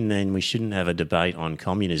that mean then we shouldn't have a debate on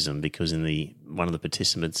communism because one of the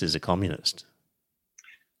participants is a communist?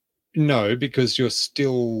 No, because you're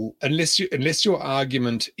still, unless your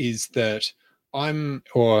argument is that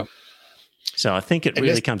So I think it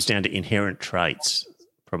really comes down to inherent traits,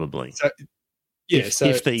 probably. So, yeah.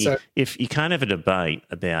 If you can't have a debate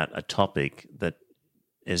about a topic that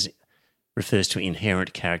refers to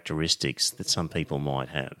inherent characteristics that some people might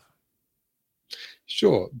have.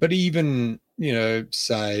 Sure, but even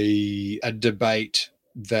say a debate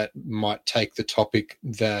that might take the topic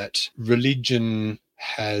that religion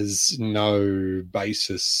has no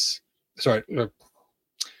basis. Sorry, you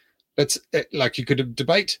could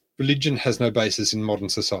debate religion has no basis in modern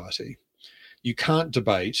society. You can't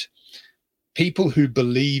debate people who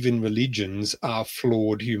believe in religions are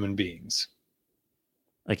flawed human beings.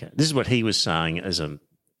 Okay, this is what he was saying as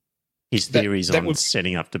his theories on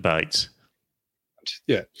setting up debates.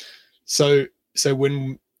 Yeah. So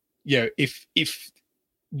when if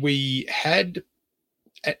we had,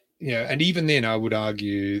 and even then I would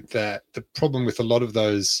argue that the problem with a lot of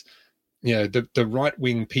those, the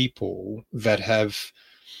right-wing people that have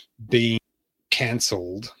been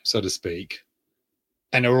cancelled, so to speak,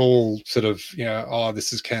 and are all sort of,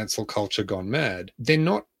 this is cancel culture gone mad. They're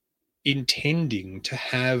not intending to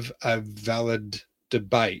have a valid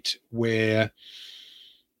debate where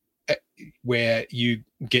you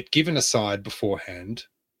get given a side beforehand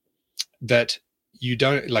that you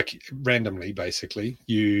don't, like, randomly, basically,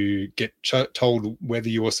 you get told whether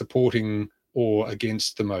you are supporting or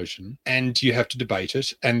against the motion, and you have to debate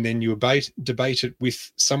it, and then you debate it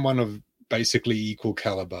with someone of basically equal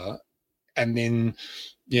caliber, and then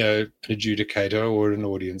an adjudicator or an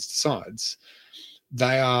audience decides.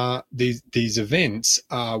 These events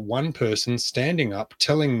are one person standing up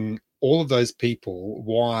telling all of those people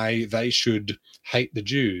why they should hate the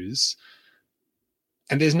Jews,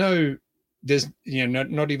 and there's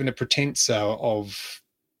not even a pretense of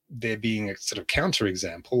there being a sort of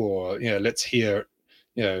counterexample, or let's hear,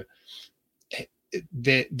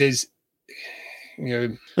 there's.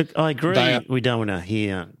 Look, I agree. We don't want to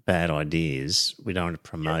hear bad ideas. We don't want to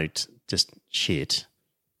promote just shit.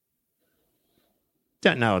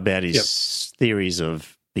 Don't know about his theories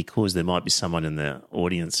of, because there might be someone in the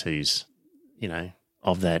audience who's,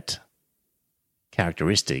 of that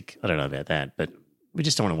characteristic. I don't know about that, but we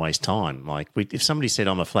just don't want to waste time. Like, if somebody said,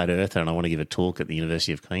 I'm a flat earther and I want to give a talk at the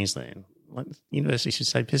University of Queensland, like, the university should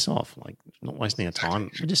say, piss off. Like, not wasting our time.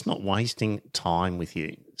 We're just not wasting time with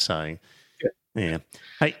you. So, yeah.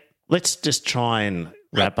 Hey, let's just try and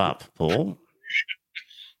wrap up, Paul.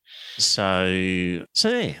 So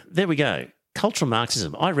there we go. Cultural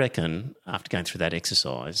Marxism. I reckon, after going through that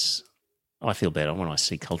exercise, I feel better when I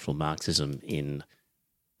see cultural Marxism in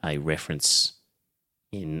a reference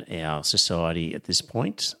in our society at this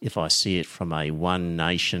point. If I see it from a one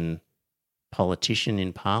nation politician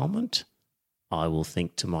in Parliament, I will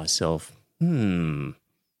think to myself,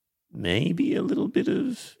 maybe a little bit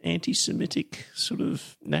of anti-Semitic sort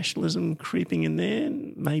of nationalism creeping in there.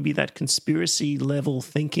 Maybe that conspiracy level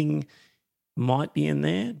thinking might be in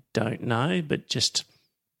there. Don't know, but just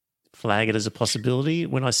flag it as a possibility.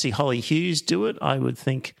 When I see Holly Hughes do it, I would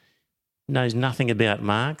think knows nothing about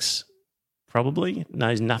Marx, probably,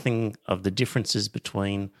 knows nothing of the differences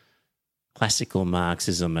between classical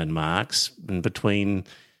Marxism and Marx, and between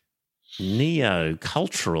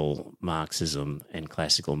neo-cultural Marxism and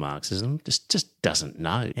classical Marxism, just doesn't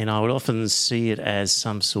know. And I would often see it as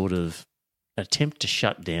some sort of attempt to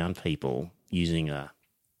shut down people using a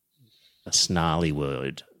snarly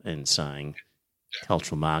word and saying,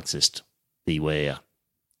 cultural Marxist, beware,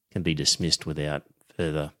 can be dismissed without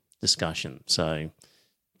further discussion. So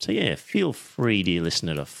yeah, feel free, dear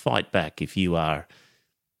listener, to fight back if you are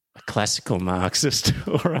a classical Marxist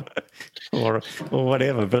or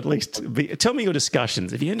whatever. But at least tell me your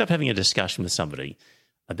discussions. If you end up having a discussion with somebody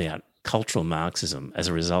about cultural Marxism as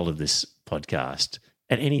a result of this podcast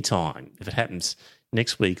at any time, if it happens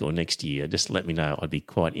next week or next year, just let me know. I'd be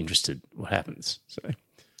quite interested what happens. So,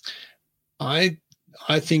 I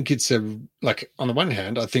think it's on the one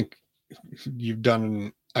hand, I think you've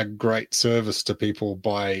done a great service to people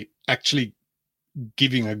by actually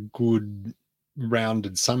giving a good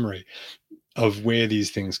rounded summary. of where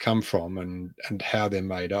these things come from and how they're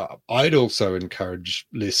made up. I'd also encourage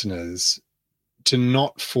listeners to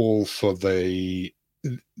not fall for the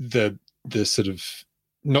sort of,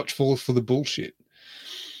 not fall for the bullshit.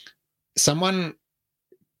 Someone,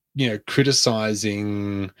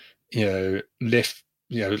 criticizing, left,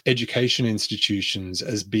 education institutions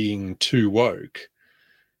as being too woke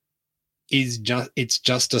it's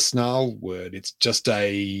just a snarl word. It's just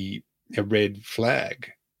a red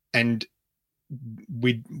flag. And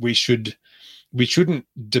we shouldn't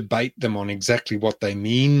debate them on exactly what they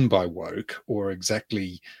mean by woke, or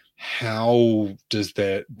exactly how does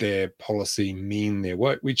their policy mean they're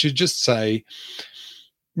woke. We should just say,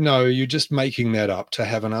 no, you're just making that up to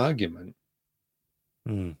have an argument.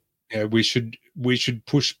 Mm. We should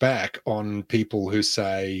push back on people who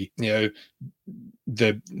say, the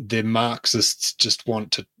Marxists just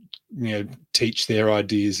want to, teach their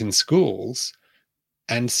ideas in schools,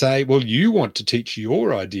 and say, well, you want to teach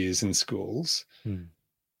your ideas in schools. Mm.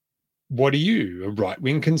 What are you, a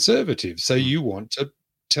right-wing conservative? So you want to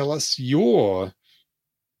tell us your,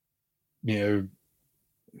 you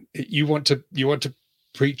want to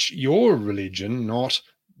preach your religion, not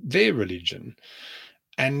their religion.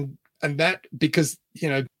 And that, because,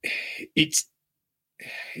 it's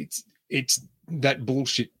that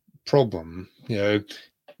bullshit problem.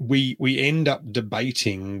 We end up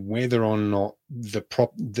debating whether or not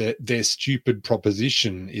their stupid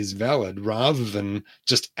proposition is valid, rather than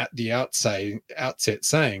just at the outset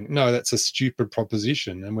saying, no, that's a stupid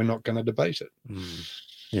proposition and we're not going to debate it.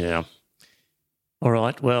 Yeah. All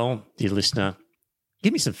right. Well, dear listener,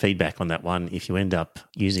 give me some feedback on that one. If you end up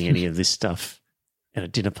using any of this stuff in a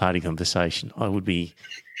dinner party conversation, I'd be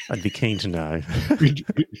keen to know.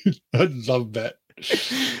 I'd love that.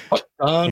 Hot darn